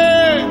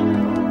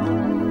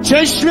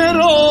چشم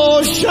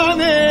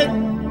روشن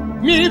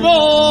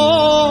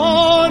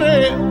میباره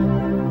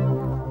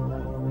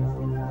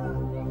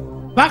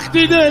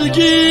وقتی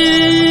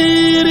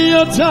دلگیری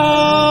و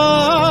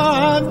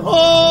تنها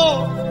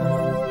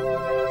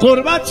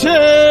غربت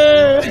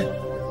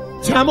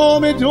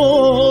تمام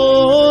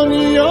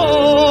دنیا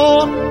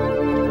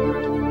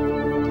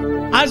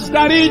از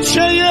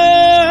دریچه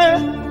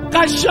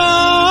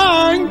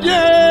قشنگ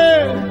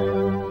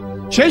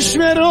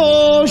چشم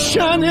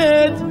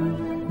روشنت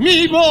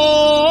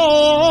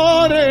میباره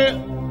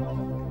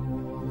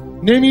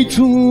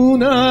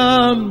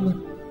نمیتونم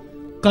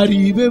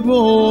غریبه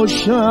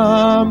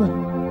باشم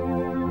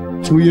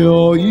توی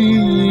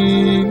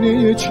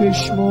آینه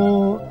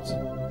چشمات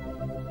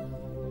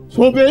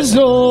تو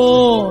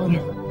بذار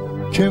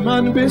که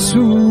من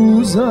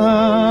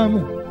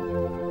بسوزم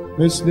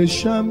مثل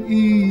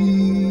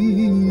شمعی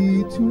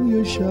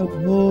توی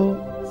شبها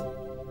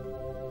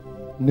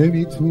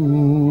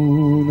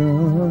نمیتونم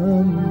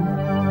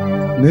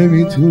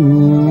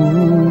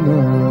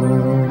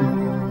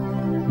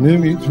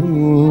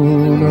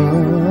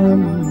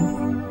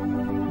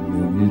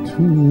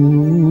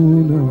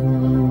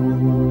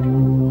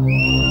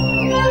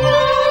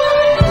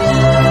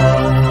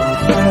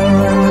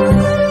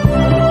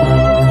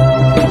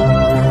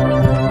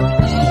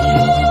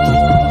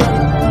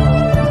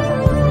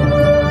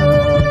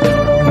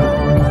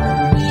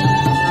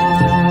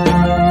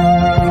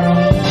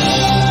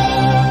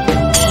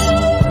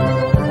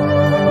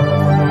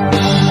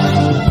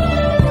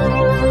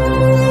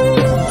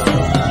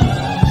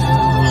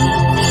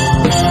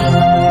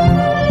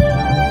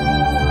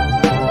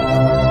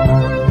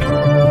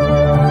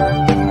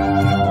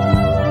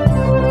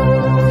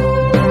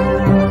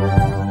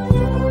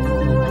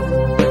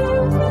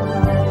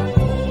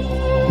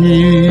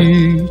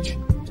هیچ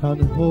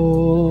تنها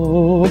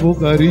و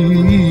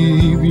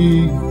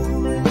غریبی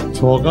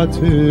طاقت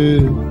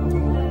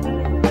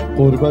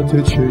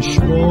قربت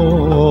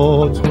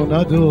چشماتو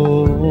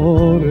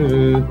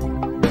نداره،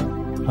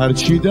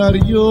 هرچی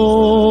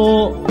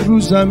دریا رو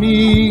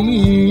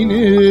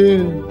زمینه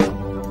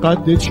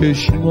قد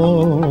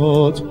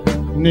چشمات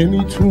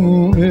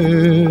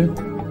نمیتونه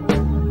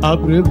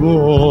ابر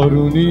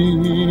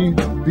بارونی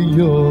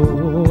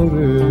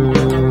بیاره.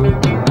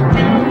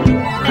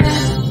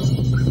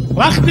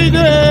 وقتی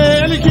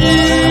دلگیری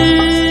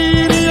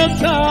و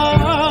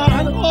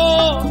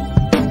تنها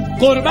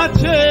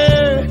غربت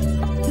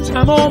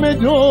تمام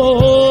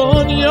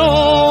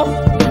دنیا،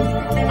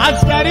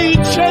 از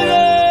دریچه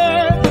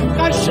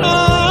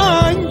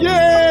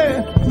قشنگه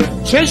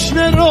چشم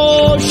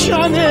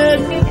روشنت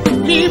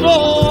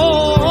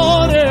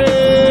میباره.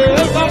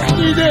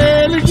 وقتی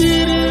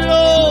دلگیری و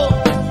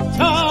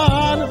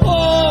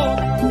تنها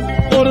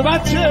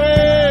غربت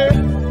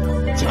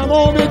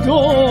تمام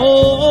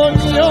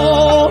دنیا،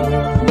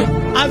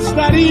 از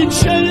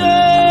دریچه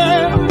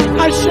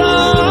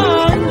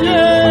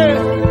قشنگه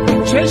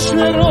چشم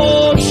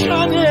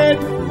روشنت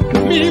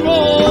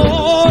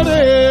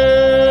میباره.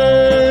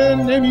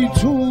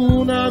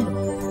 نمیتونم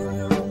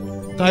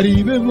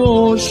غریبه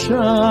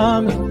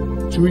باشم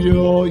توی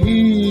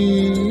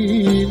آینه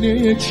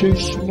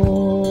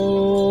چشمات،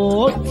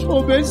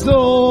 تو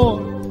بذار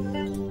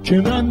که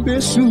من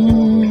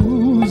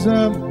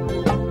بسوزم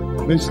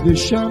مثل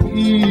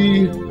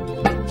شمعی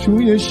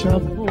توی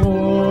شب‌ها.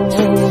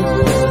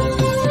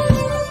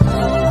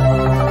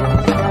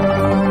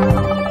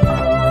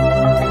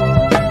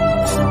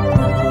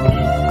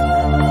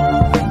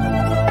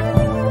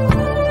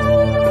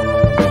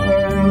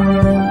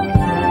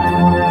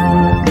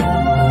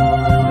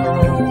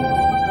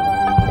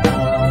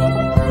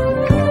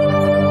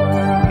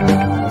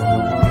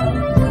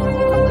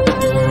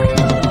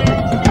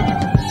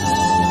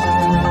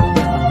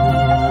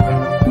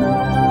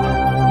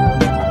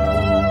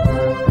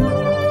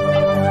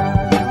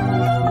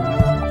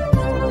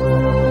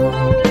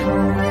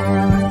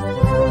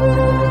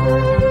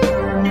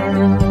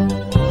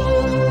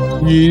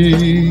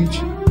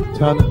 هیچ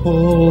تنها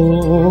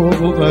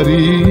و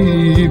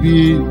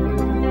غریبی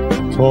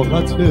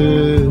طاقت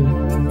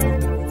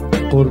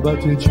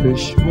قربت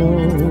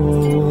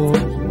چشمات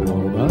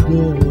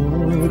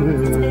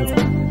نداره،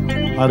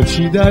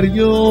 هرچی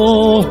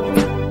دریا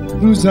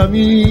رو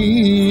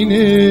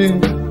زمینه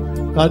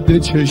قد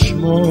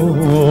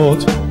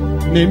چشمات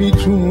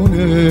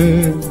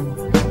نمیتونه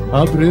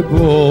ابر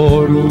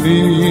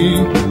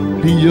بارونی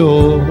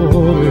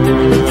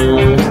بیاره.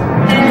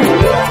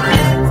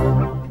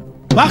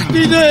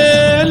 وقتی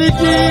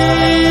دلگیری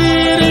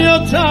و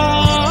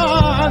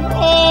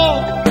تنها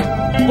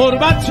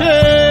غربت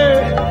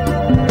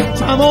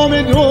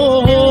تمام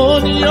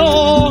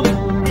دنیا،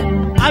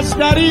 از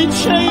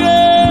دریچه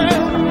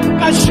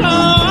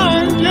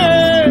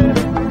قشنگه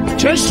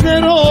چشم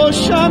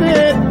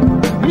روشنت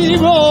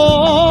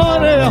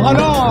میباره.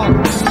 حالا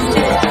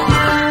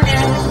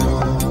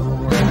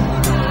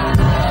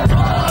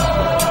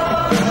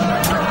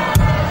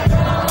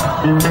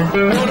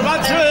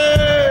غربت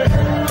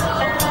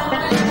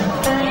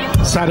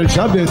سر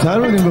شب بهتر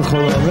بودیم به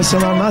خدا، مثل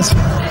من مست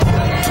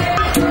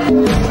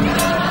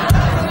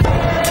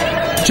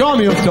جا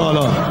میفته.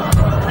 حالا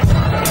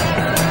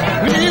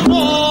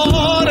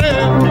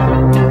میباره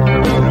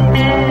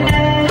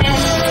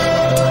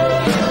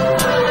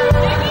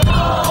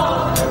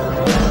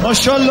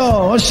ماشالله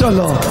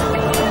ماشالله.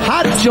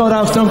 هر جا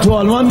رفتم تو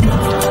آلمان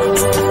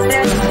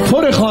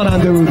پر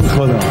خواننده بود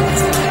خدا.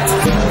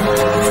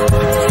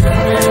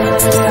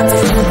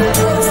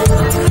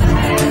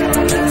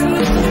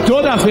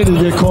 دو دفعه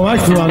دیگه کمک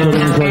تو من رو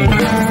میکنه.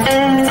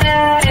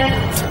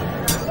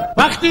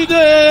 وقتی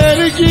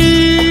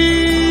دلگیری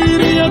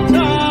و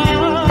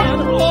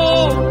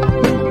تنها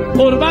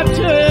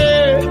غربت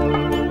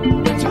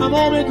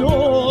تمام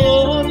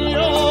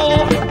دنیا،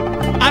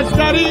 از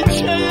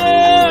دریچه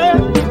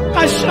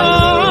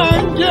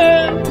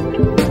قشنگه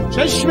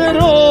چشم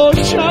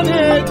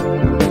روشنت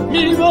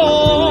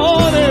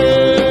میباره.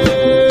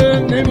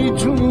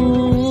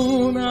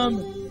 نمیتونم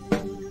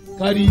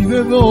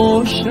غریبه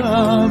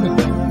باشم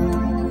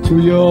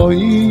توی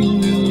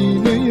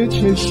آینه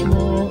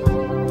چشمات،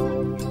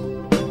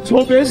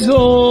 تو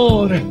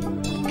بذار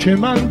که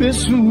من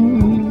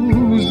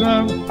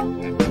بسوزم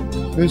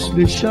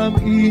مثل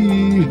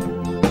شمعی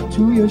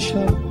توی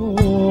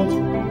شب‌ها.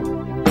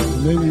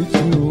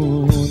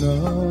 نمیتونم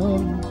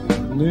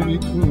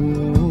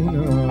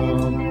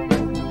نمیتونم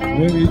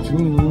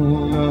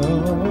نمیتونم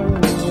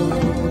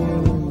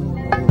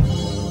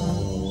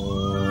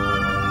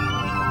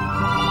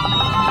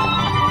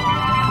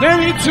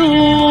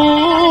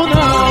نمیتونم.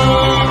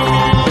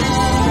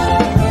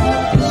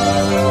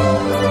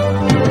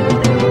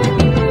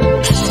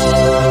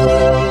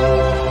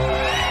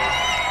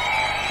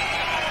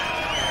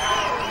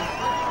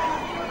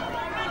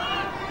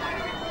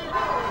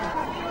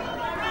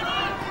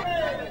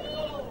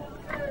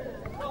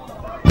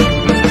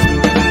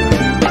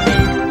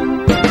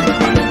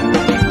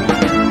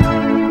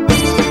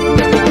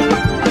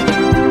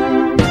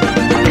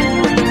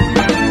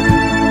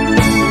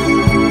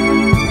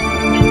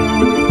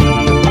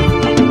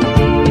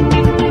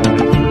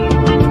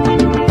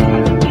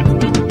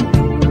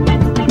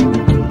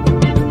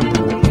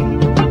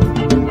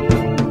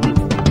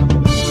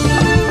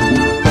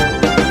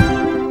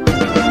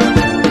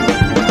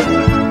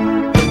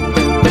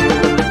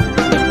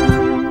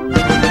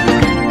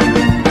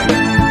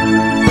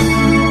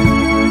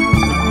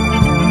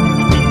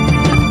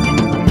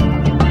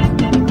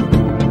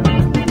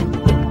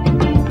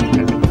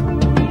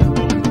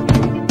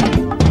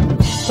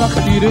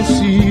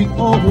 رسید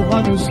آهو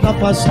هنوز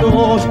نفس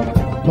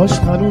داشت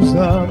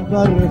هنوزم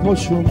بره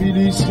هاشو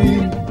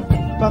میلیسید.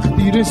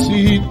 وقتی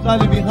رسید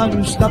قلبی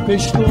هنوز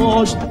تپش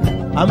داشت،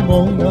 اما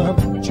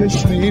اونم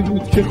چشمی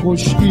بود که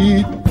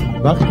خشکید.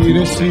 وقتی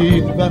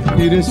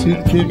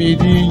رسید که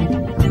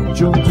میدید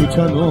جون تو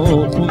تن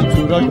و خون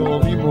تو رگا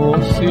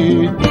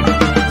میمرسید.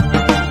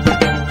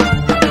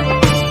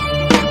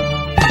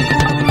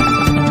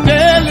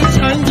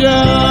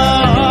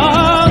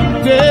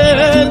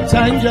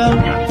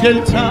 دل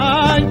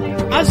تنگ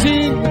از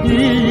این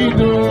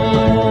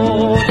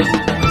بیدون،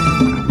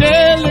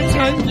 دل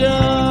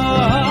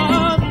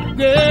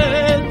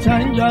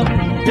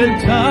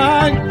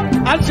تنگ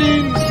از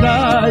این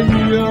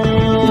سیاد.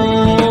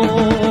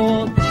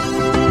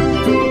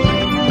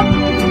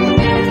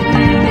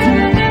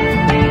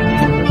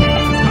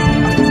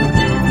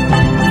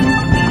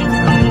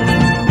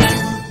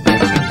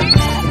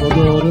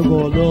 داره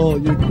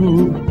بالای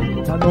کو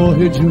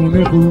پناه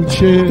جون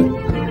قوچه،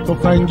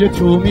 تفنگ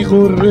تو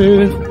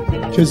میخوره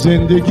که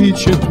زندگی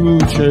چه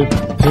پوچه.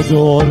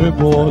 داره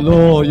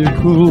بالای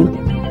کو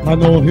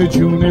پناه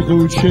جون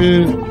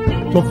قوچه،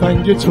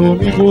 تفنگ تو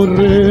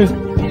میخوره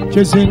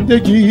که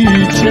زندگی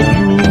چه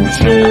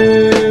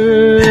پوچه.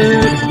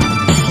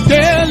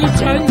 دل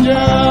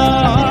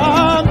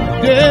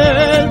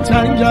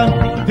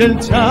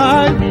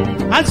تنگ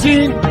از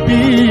این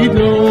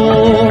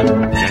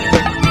بیدون،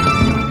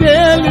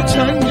 دل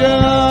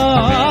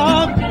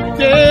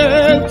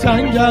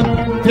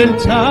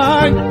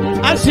تنگ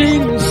از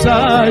این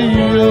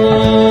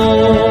سیاد.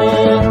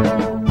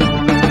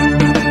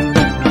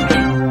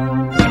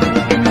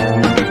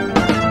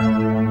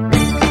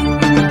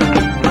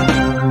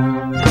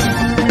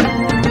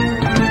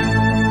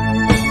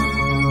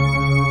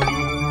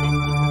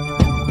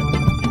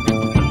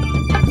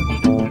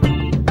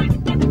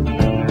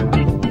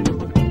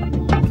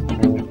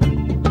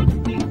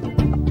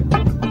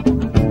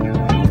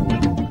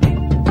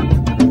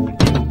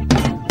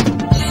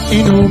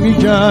 اینو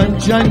میگن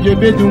جنگ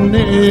بدون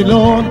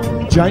اعلان،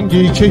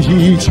 جنگی که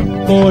هیچ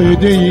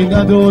قاعده ای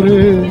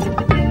نداره.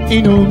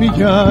 اینو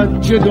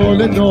میگن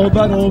جدال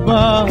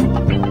نابرابر،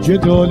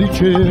 جدالی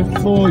که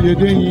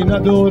فایده ای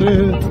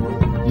نداره.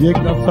 یک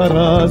نفر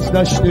از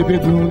دشت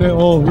بدون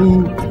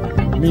آهو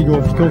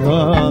میگفت تو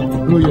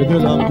غم روی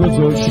دلم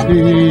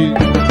گذاشتی.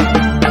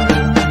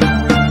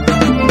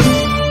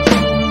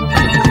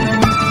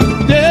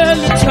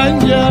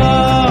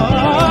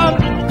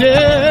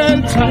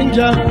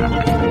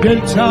 دل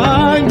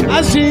تنگ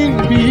از این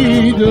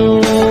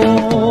بیدون،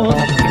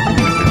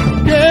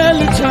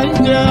 دل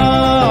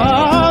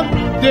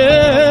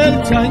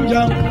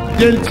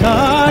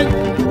تنگ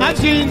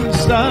از این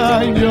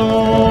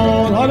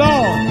سیاد. حالا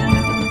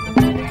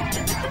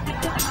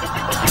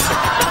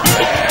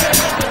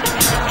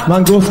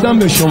من گفتم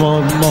به شما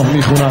ماه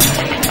میخونم،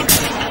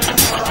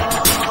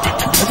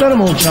 بذار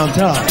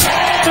محکم‌تر.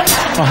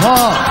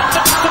 آها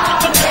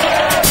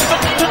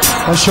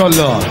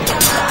ماشاءالله،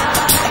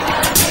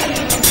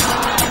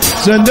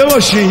 زنده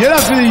باشین. یه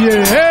دفعه دیگه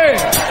هی.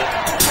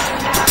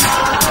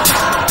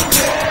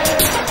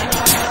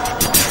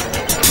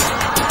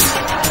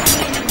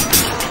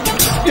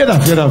 یه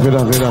دفعه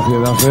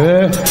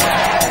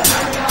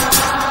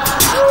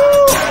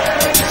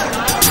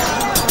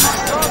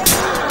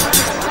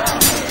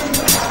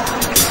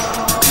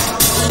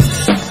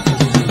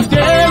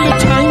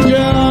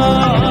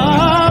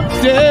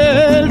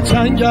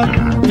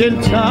دل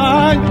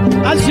تنگ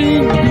از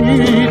این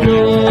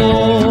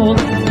بیدون،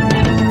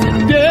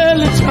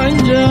 دل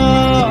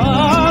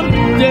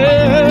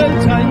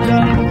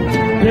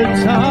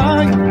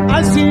تنگ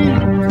از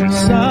این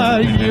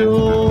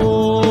سیاد.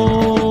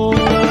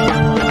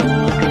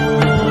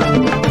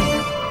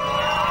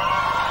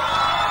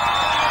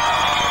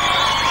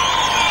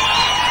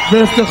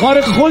 به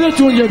افتخار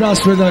خودتون یه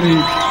دست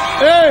بدارید.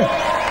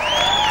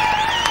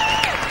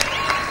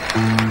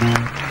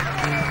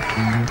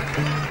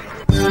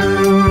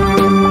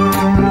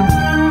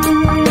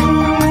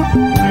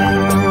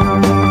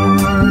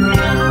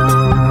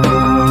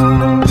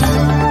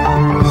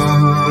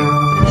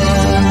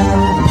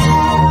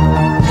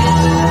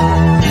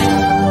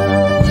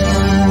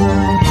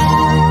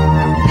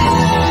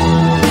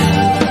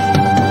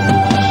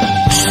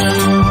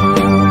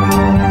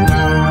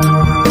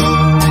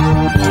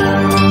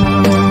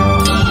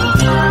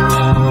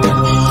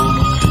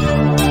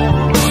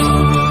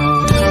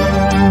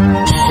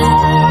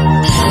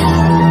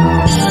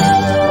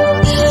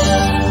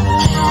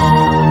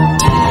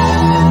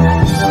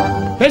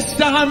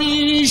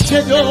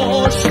 همیشه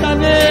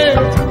داشتنه،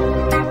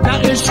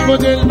 نه عشق و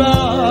دل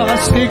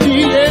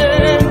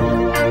بستگیه،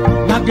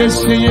 نه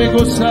قصه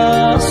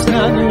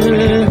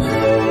گسستنه،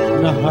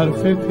 نه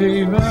حرف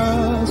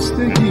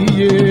پیوستگیه.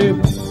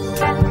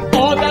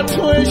 عادت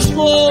و عشق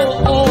و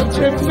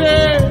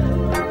عاطفه،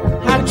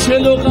 هرچه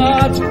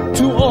لغت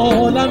تو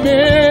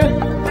عالمه،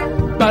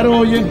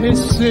 برای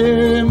حس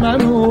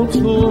من و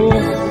تو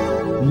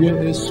یه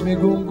اسم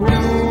گمگمه.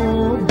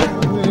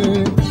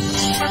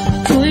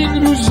 تو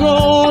این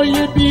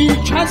روزای بی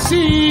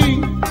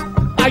کسی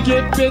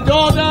اگه به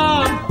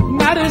دادم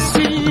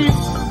نرسید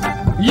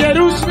یه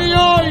روز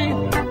میای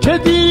که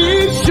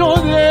دیر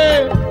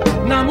شده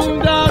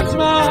نمونده از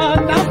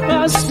من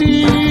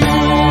نفسی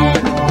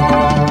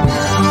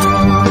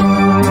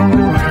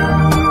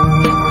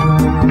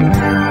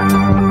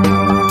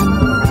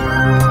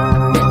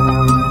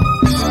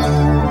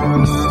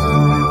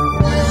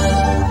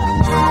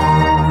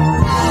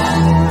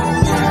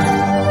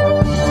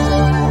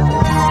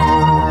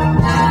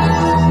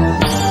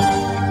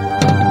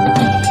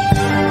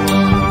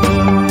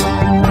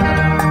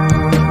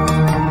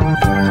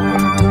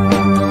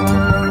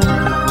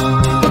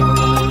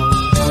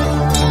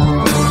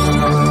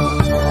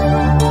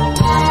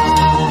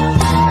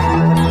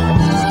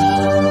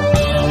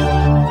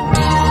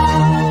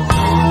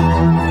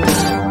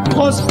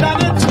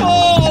خواستن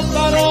تو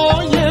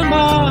برای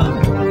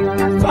من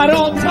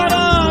فراتر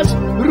از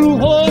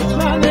روح و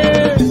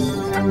تنه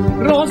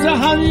راز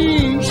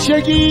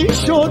همیشگی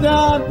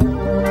شدن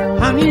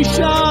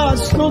همیشه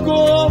از تو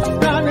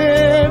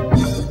گفتنه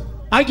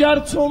اگر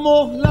تو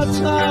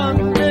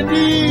مهلتم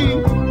بدی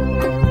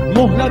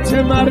مهلت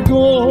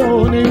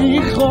مرگو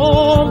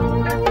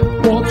نمیخوام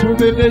با تو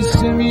به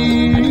قصه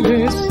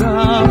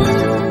میرسم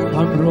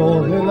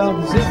همراه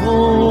لحظه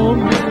هم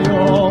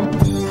میام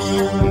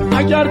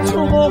اگر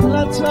تو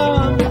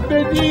مهلتم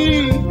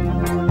بدی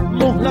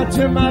مهلت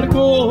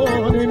مرگو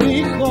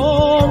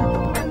نمیخوام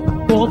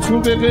با تو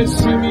به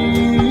قصه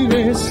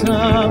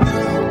میرسم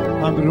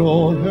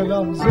همراه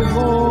لحظه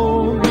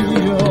ها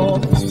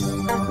میاد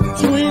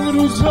تو این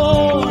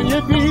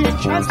روزای بی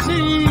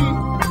کسی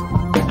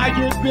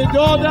اگه به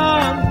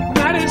دادم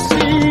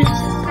نرسید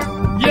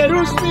یه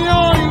روز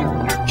میای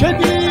که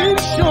دیر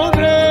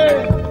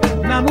شده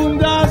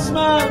نمونده از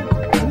من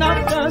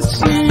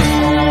نفسی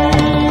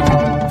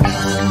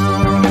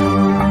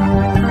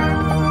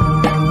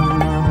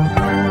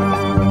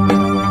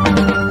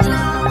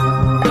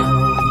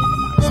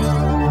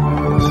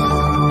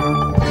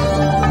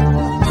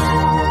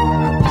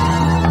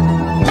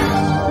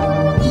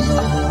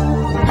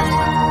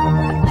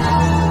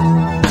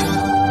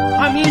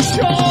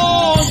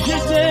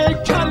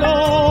شاکت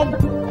کلام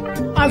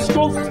از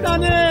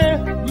گفتن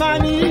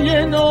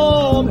معنی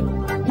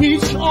نام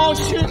هیچ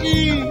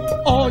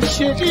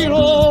عاشقی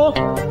رو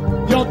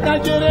یاد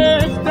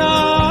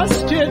نگرفته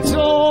از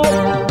کتاب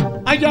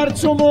اگر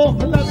تو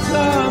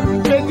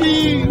مهلتم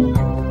بدی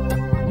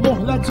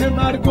مهلت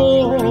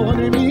مرگو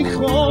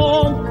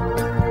نمیخوام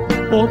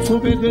با تو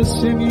به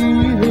قصه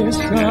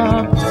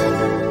میرسم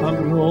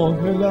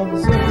همراه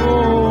لحظه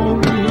ها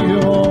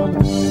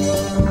میاد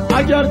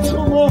اگر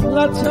تو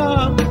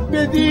مهلتم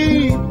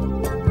بدی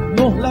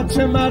مهلت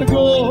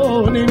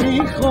مرگو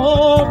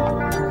نمیخوام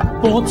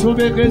با تو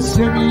به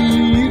قصه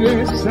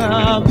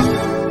میرسم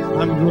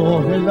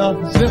همراه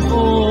لحظه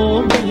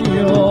ها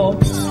میاد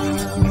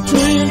تو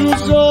این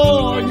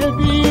روزای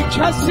بی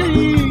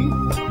کسی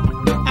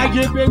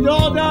اگه به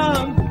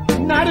دادم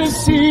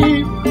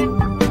نرسید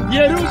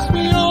یه روز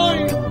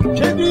میای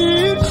که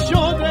دیر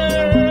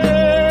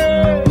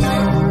شده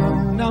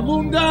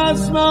نمونده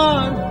از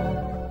من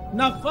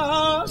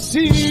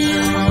نفسی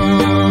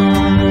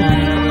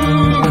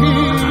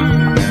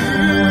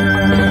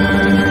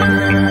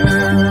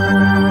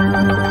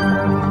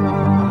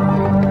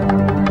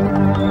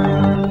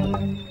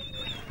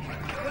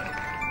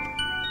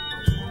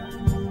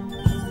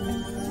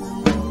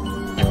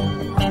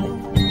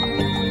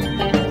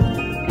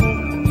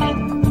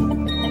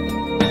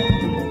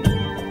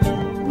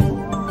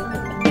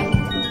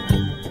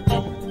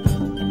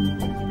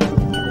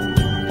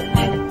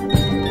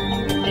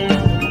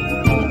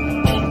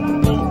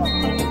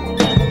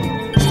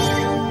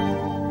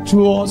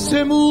تو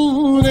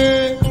آسمون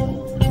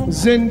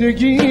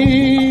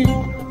زندگی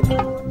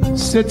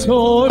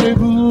ستاره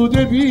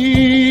بوده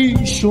بی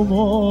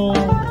شما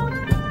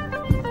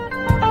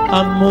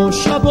اما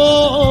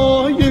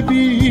شبای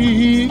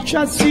بی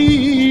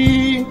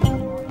کسی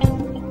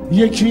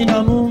یکی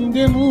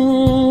نمونده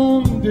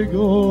موندگار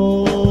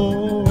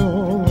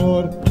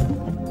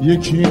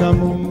یکی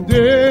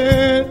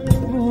نمونده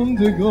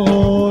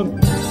موندگار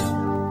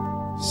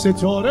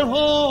ستاره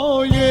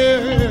های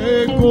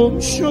گم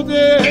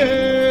شده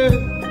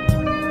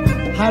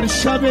هر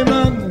شب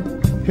من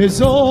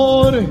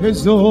هزار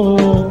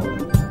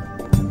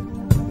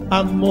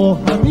اما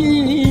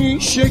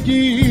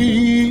همیشگی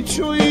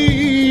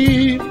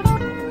تویی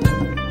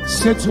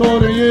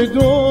ستاره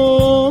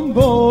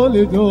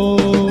دنبال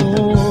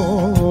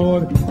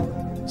دار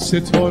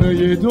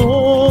ستاره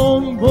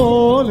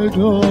دنبال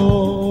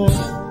دار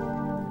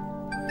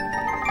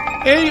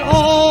ای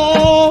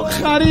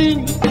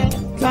آخرین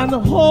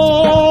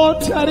تنها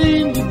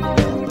ترین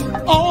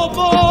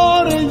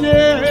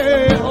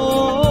آواره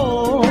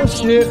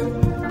عاشق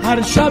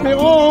هر شب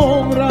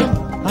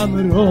عمرم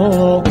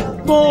همراه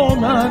با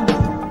من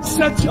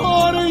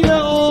ستاره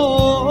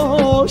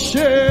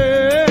عاشق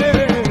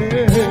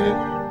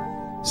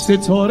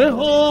ستاره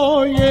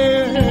های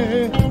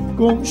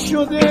گم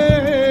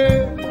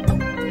شده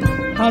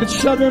هر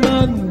شب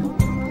من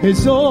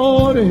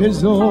هزار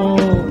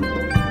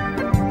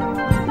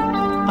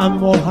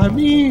اما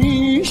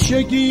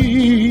همیشگی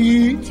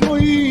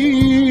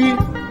تویی،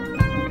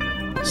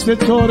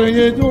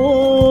 ستاره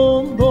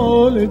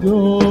دنبال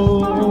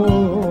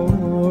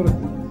دار،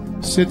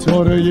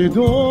 ستاره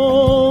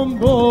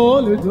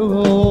دنبال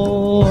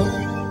دار.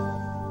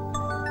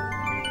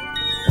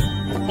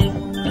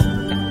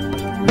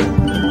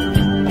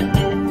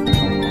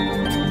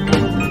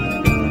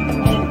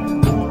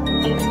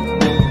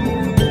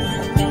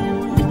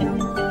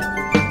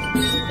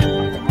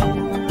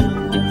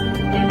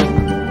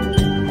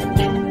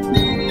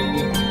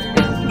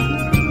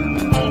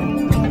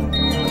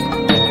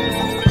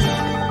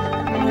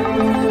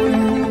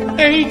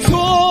 ای تو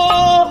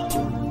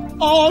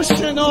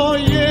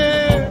آشنای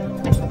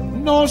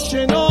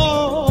ناشناسم،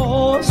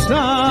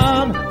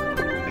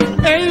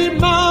 ای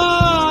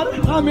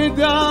مرهم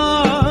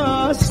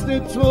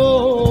دست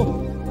تو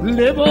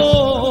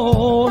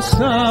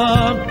لباسم،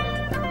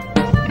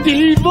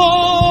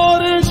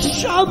 دیوار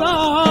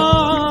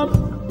شبم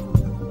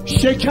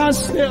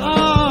شکسته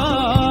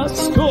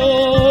از تو،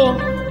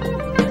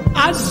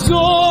 از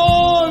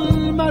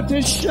ظلمت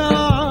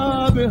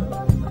شب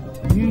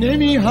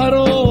نمی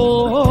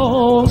هراسم،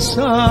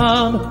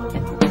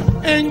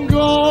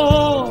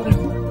 انگار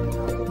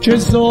که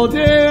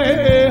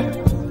زاده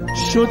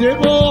شده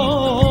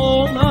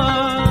با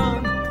من،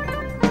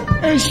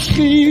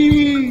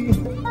 عشقی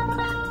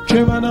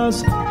که من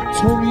از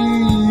تو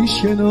می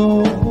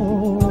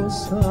شناسم،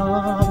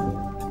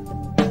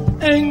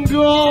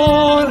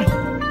 انگار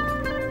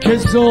که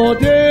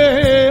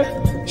زاده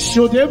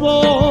شده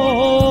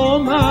با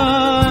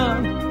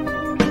من،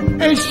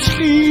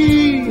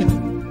 عشقی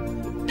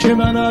که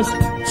من از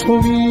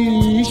تو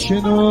می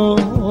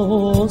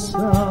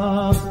شناسم.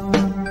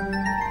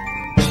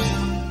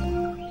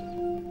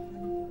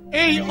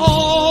 ای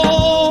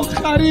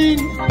آخرین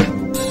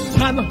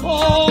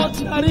تنها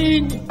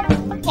ترین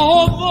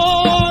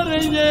آواره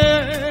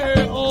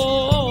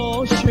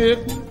عاشق،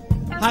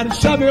 هر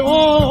شب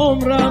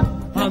عمرم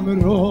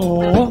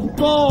همراه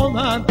با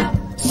من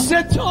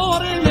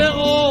ستاره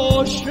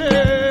عاشق،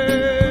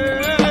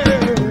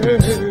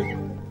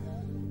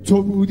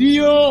 تو بودی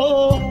و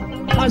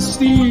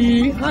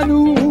هستی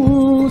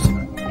هنوز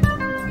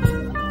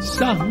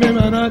سهم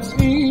من از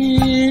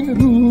این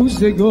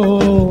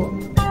روزگار،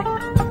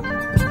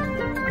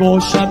 با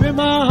شب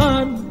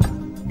من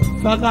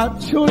فقط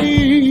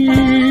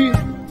تویی،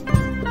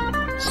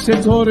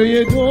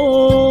 ستاره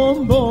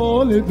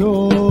دنبال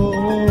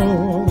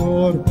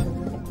دار،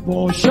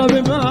 با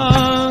شب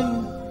من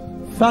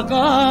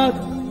فقط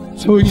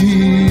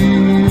تویی.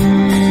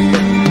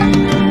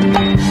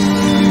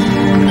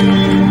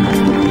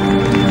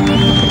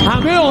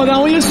 همه آدم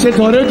ها یه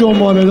ستاره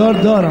دنباله‌دار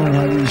دارن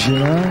همیشه،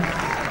 نه؟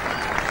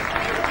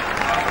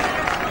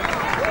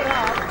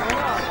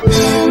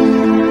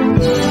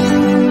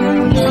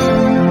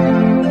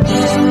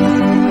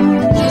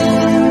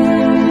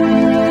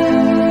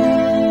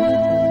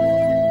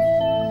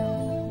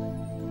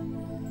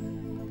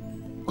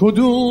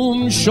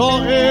 کدوم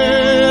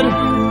شاعر،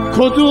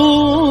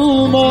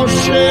 کدوم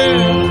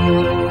عاشق،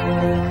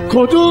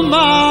 کدوم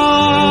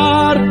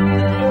مرد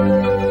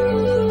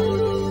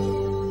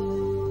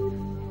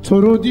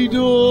تو رو دید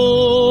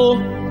و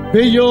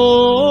به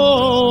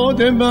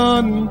یاد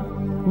من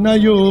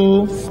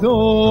نیفتاد،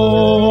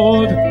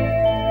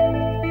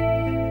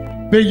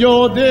 به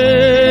یاد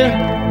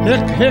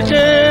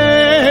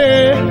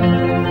حقیقه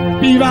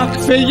بی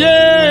وقفه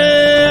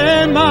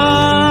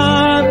من،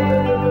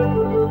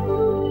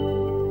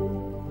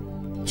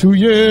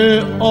 توی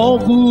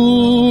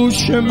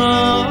آغوش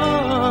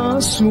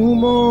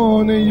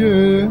معصومانه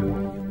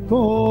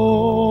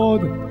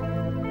باد،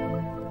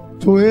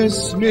 تو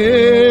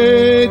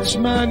اسمت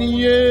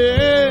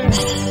منیه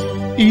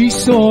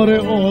ایثار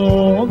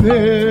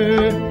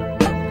آبه،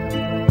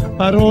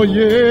 برای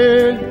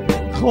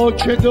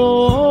خاک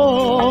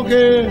داغ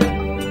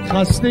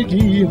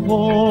خستگی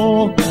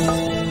ها،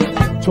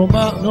 تو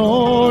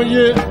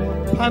معنای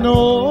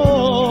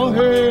پناه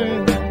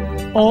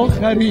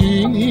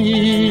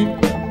آخرین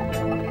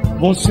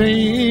واسه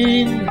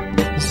این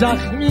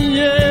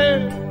زخمی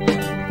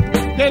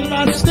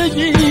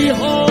دلبستگی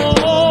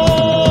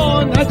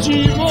ها،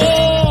 نجیب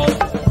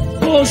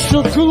و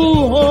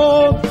شکوه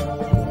و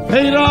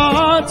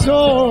حیرت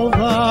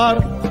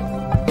آور،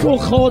 تو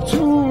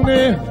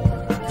خاتون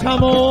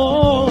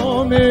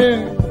تمام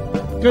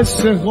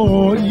قصه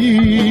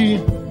هایی،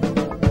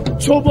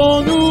 تو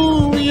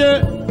بانوی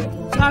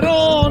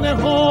ترانه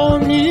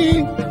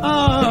هانی،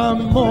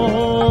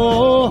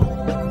 اما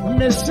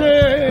مثل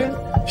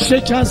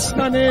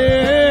شکستن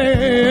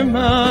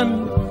من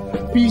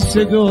بی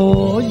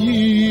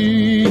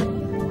صدایی.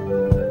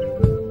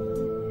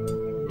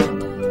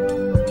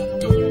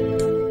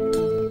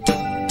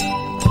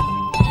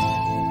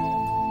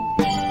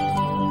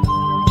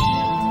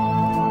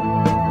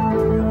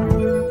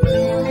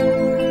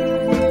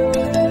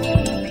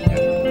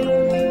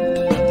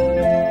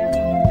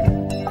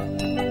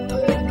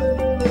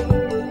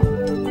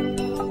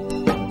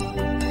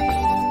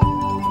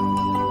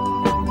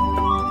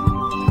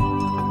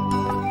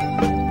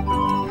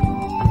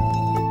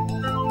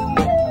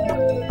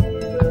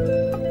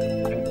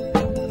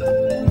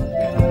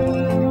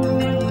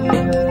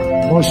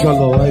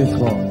 ماشاءالله وحید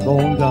خان با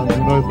اون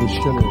دندونای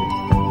خوشگله.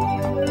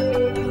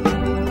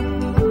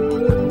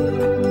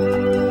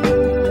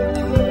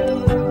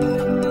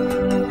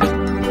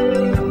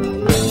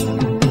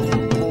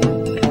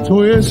 تو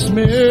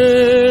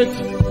اسمت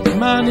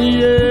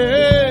معنیه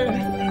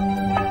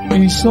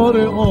ایثار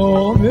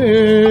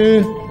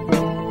آبه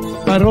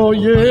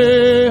برای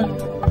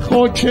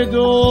خاک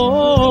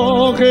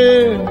داغ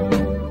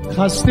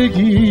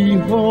خستگی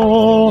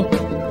ها،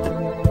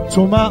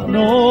 تو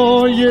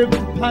معنای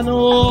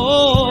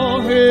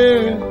پناه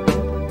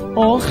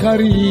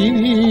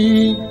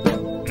آخرینی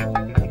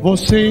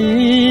واسه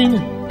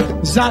این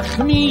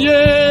زخمی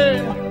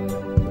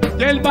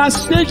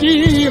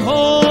دلبستگی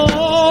ها.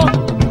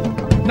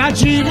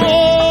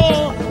 نجیبا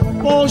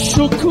با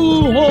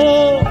شکوه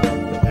و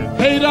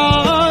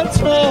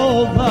حیرت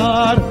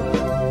آور،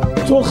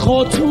 تو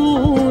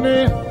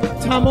خاتون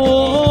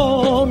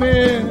تمام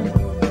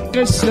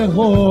قصه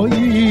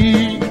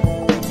هایی،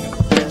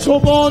 تو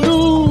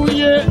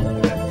بانوی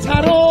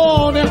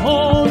ترانه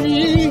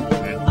هایی،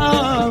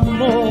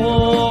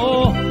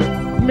 اما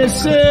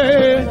مثل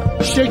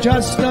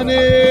شکستن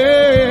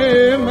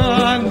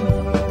من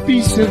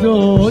بی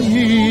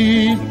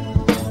صدایی.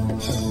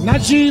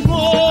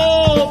 نجیبا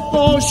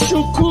با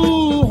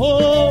شکوه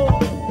و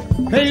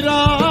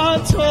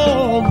حیرت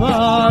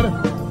آور،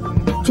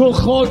 تو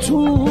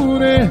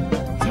خاتون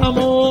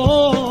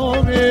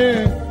تمام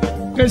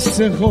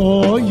قصه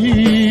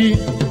هایی،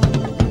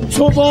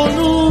 تو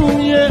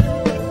بانوی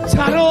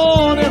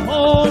ترانه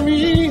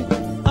هامی،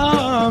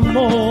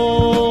 اما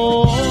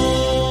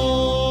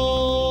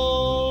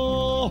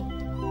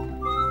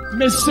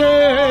مثل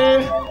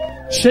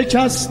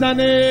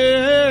شکستن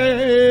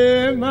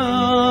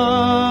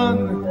من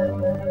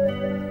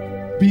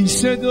بی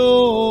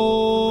صدا.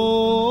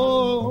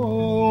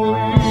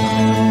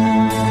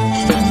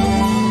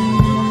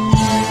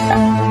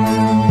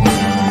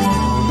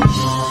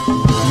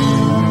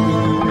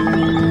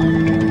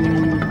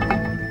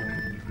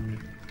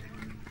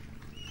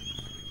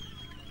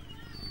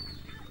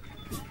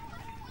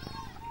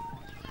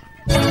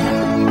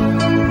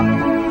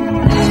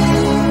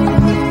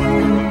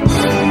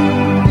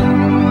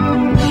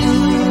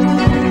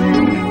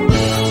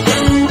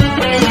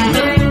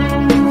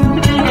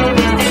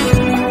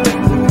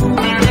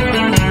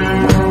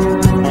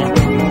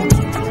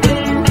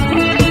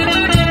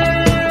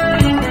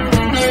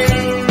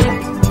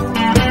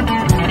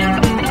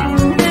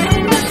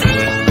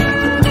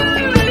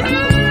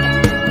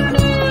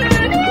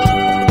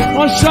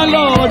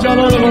 ماشاءالله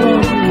جلال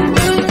برام.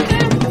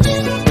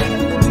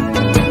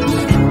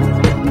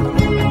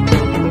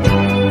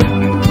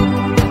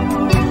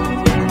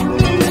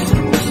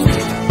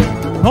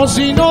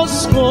 نازی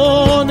ناز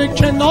کن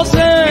که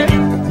نازه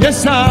یه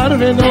سر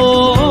به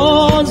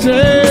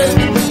نازه،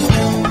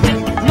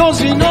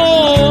 نازی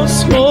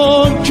ناز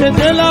کن که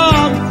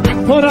دلم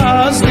پر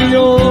از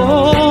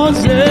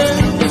نیازه.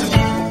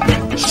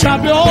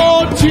 شب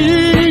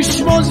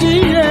آتیش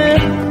بازیه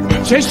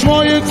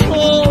چشمای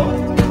تو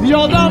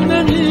یادم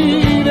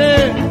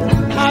نمیره،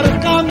 هر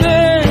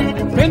غمه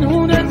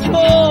پنهون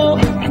تو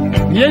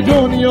یه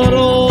دنیا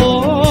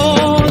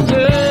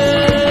رازه.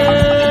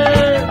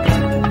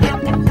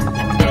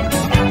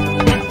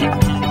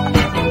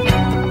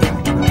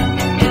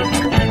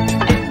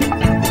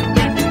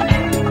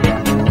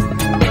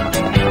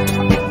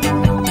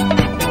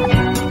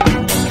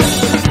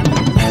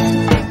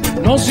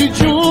 نازی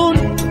جون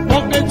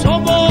باغ تو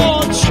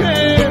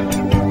باچه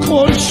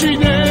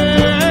خورشیده،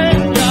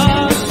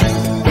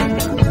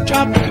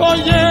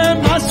 کپکای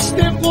مست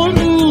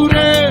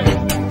غروره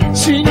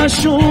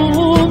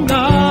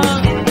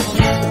سینشونم،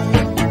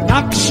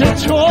 نقش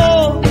تو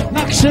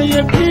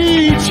نقشه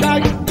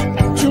پیچک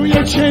توی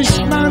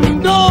چشم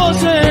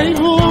اندازه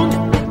ایمون.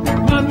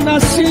 من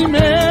نسیم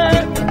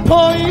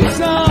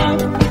پاییزم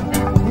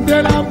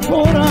دلم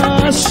پر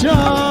از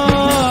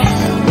شب،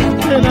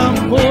 دلم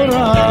پر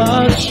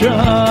از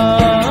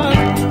شب،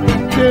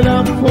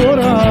 دلم پر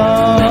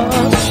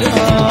از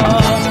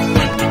شب.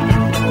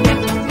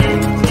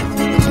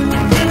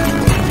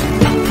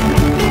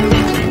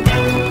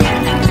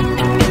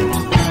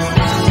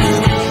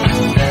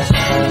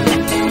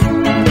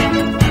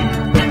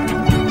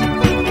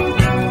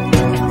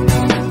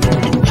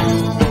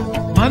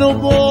 منو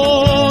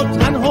با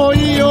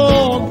تنهایی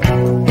و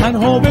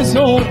تنها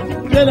بذار،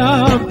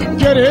 دلم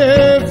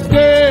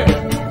گرفته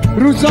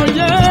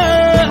روزای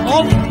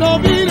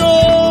آفتابی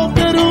رو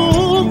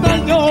بروم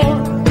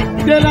نیار،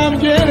 دلم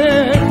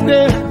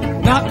گرفته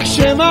نقش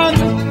من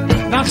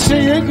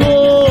نقشه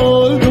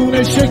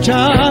گلدون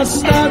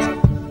شکستن،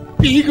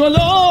 بی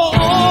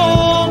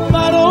گلام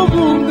برا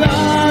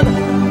موندن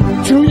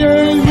توی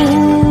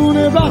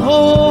ایوون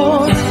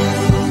بهار.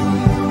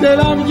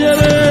 دلم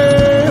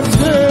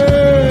گرفته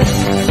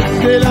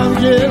دلم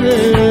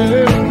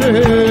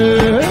گرفته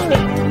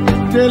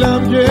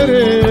دلم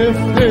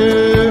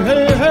گرفته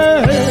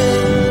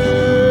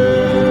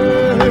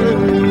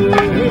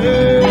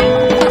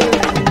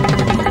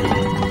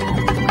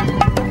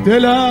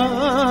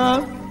دلم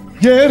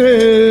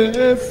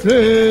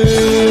گرفته.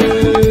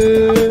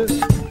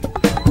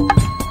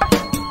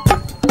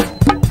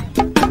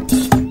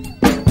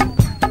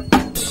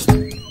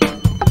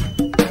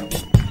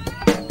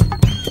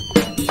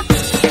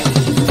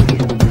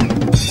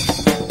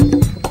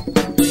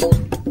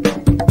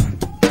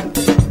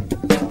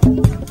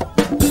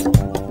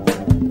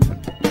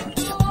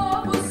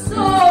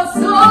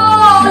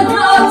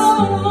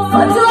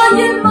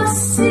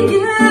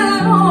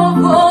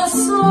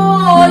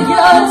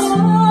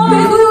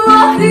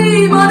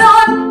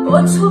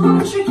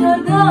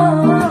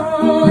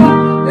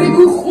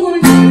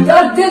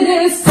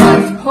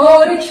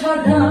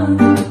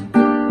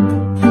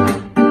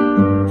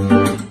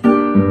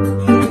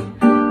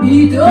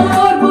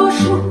 بیدار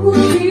باش و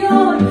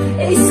هوشیار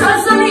ای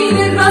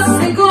سرزمین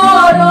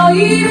رستگار،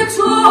 آیین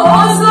تو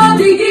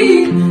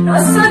آزادگی،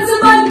 رسد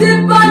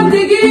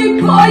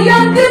بندگی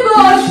پاینده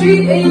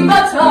باشی ای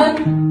وطن.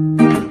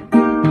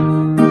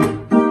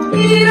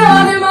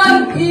 ایران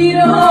من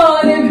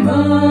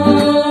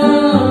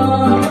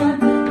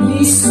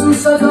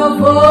میسوزد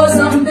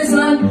آوازم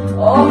بزن،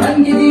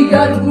 آهنگ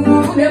دیگر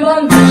گونه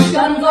من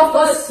بشکن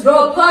قفس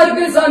را پر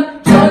بزن،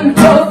 جان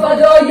را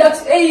فدایت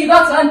ای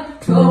وطن.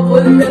 تا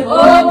قله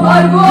ها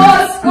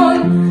پرواز کن،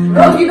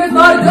 راهی به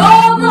فردا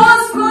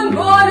باز کن،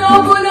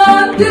 بالا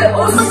بلند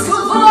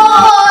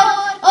استوار،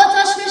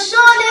 آتش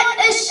نشان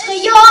عشق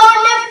یار،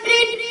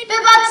 نفرین به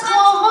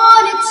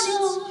بدخواهان تو،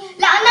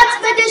 لعنت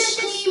به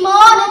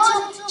دشمنان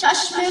تو،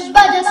 چشم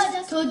بد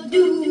از تو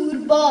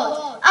دور باد،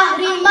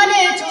 اهریمن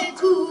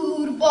تو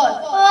کور باد،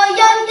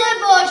 آینده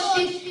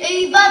باشی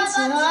ای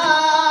وطن.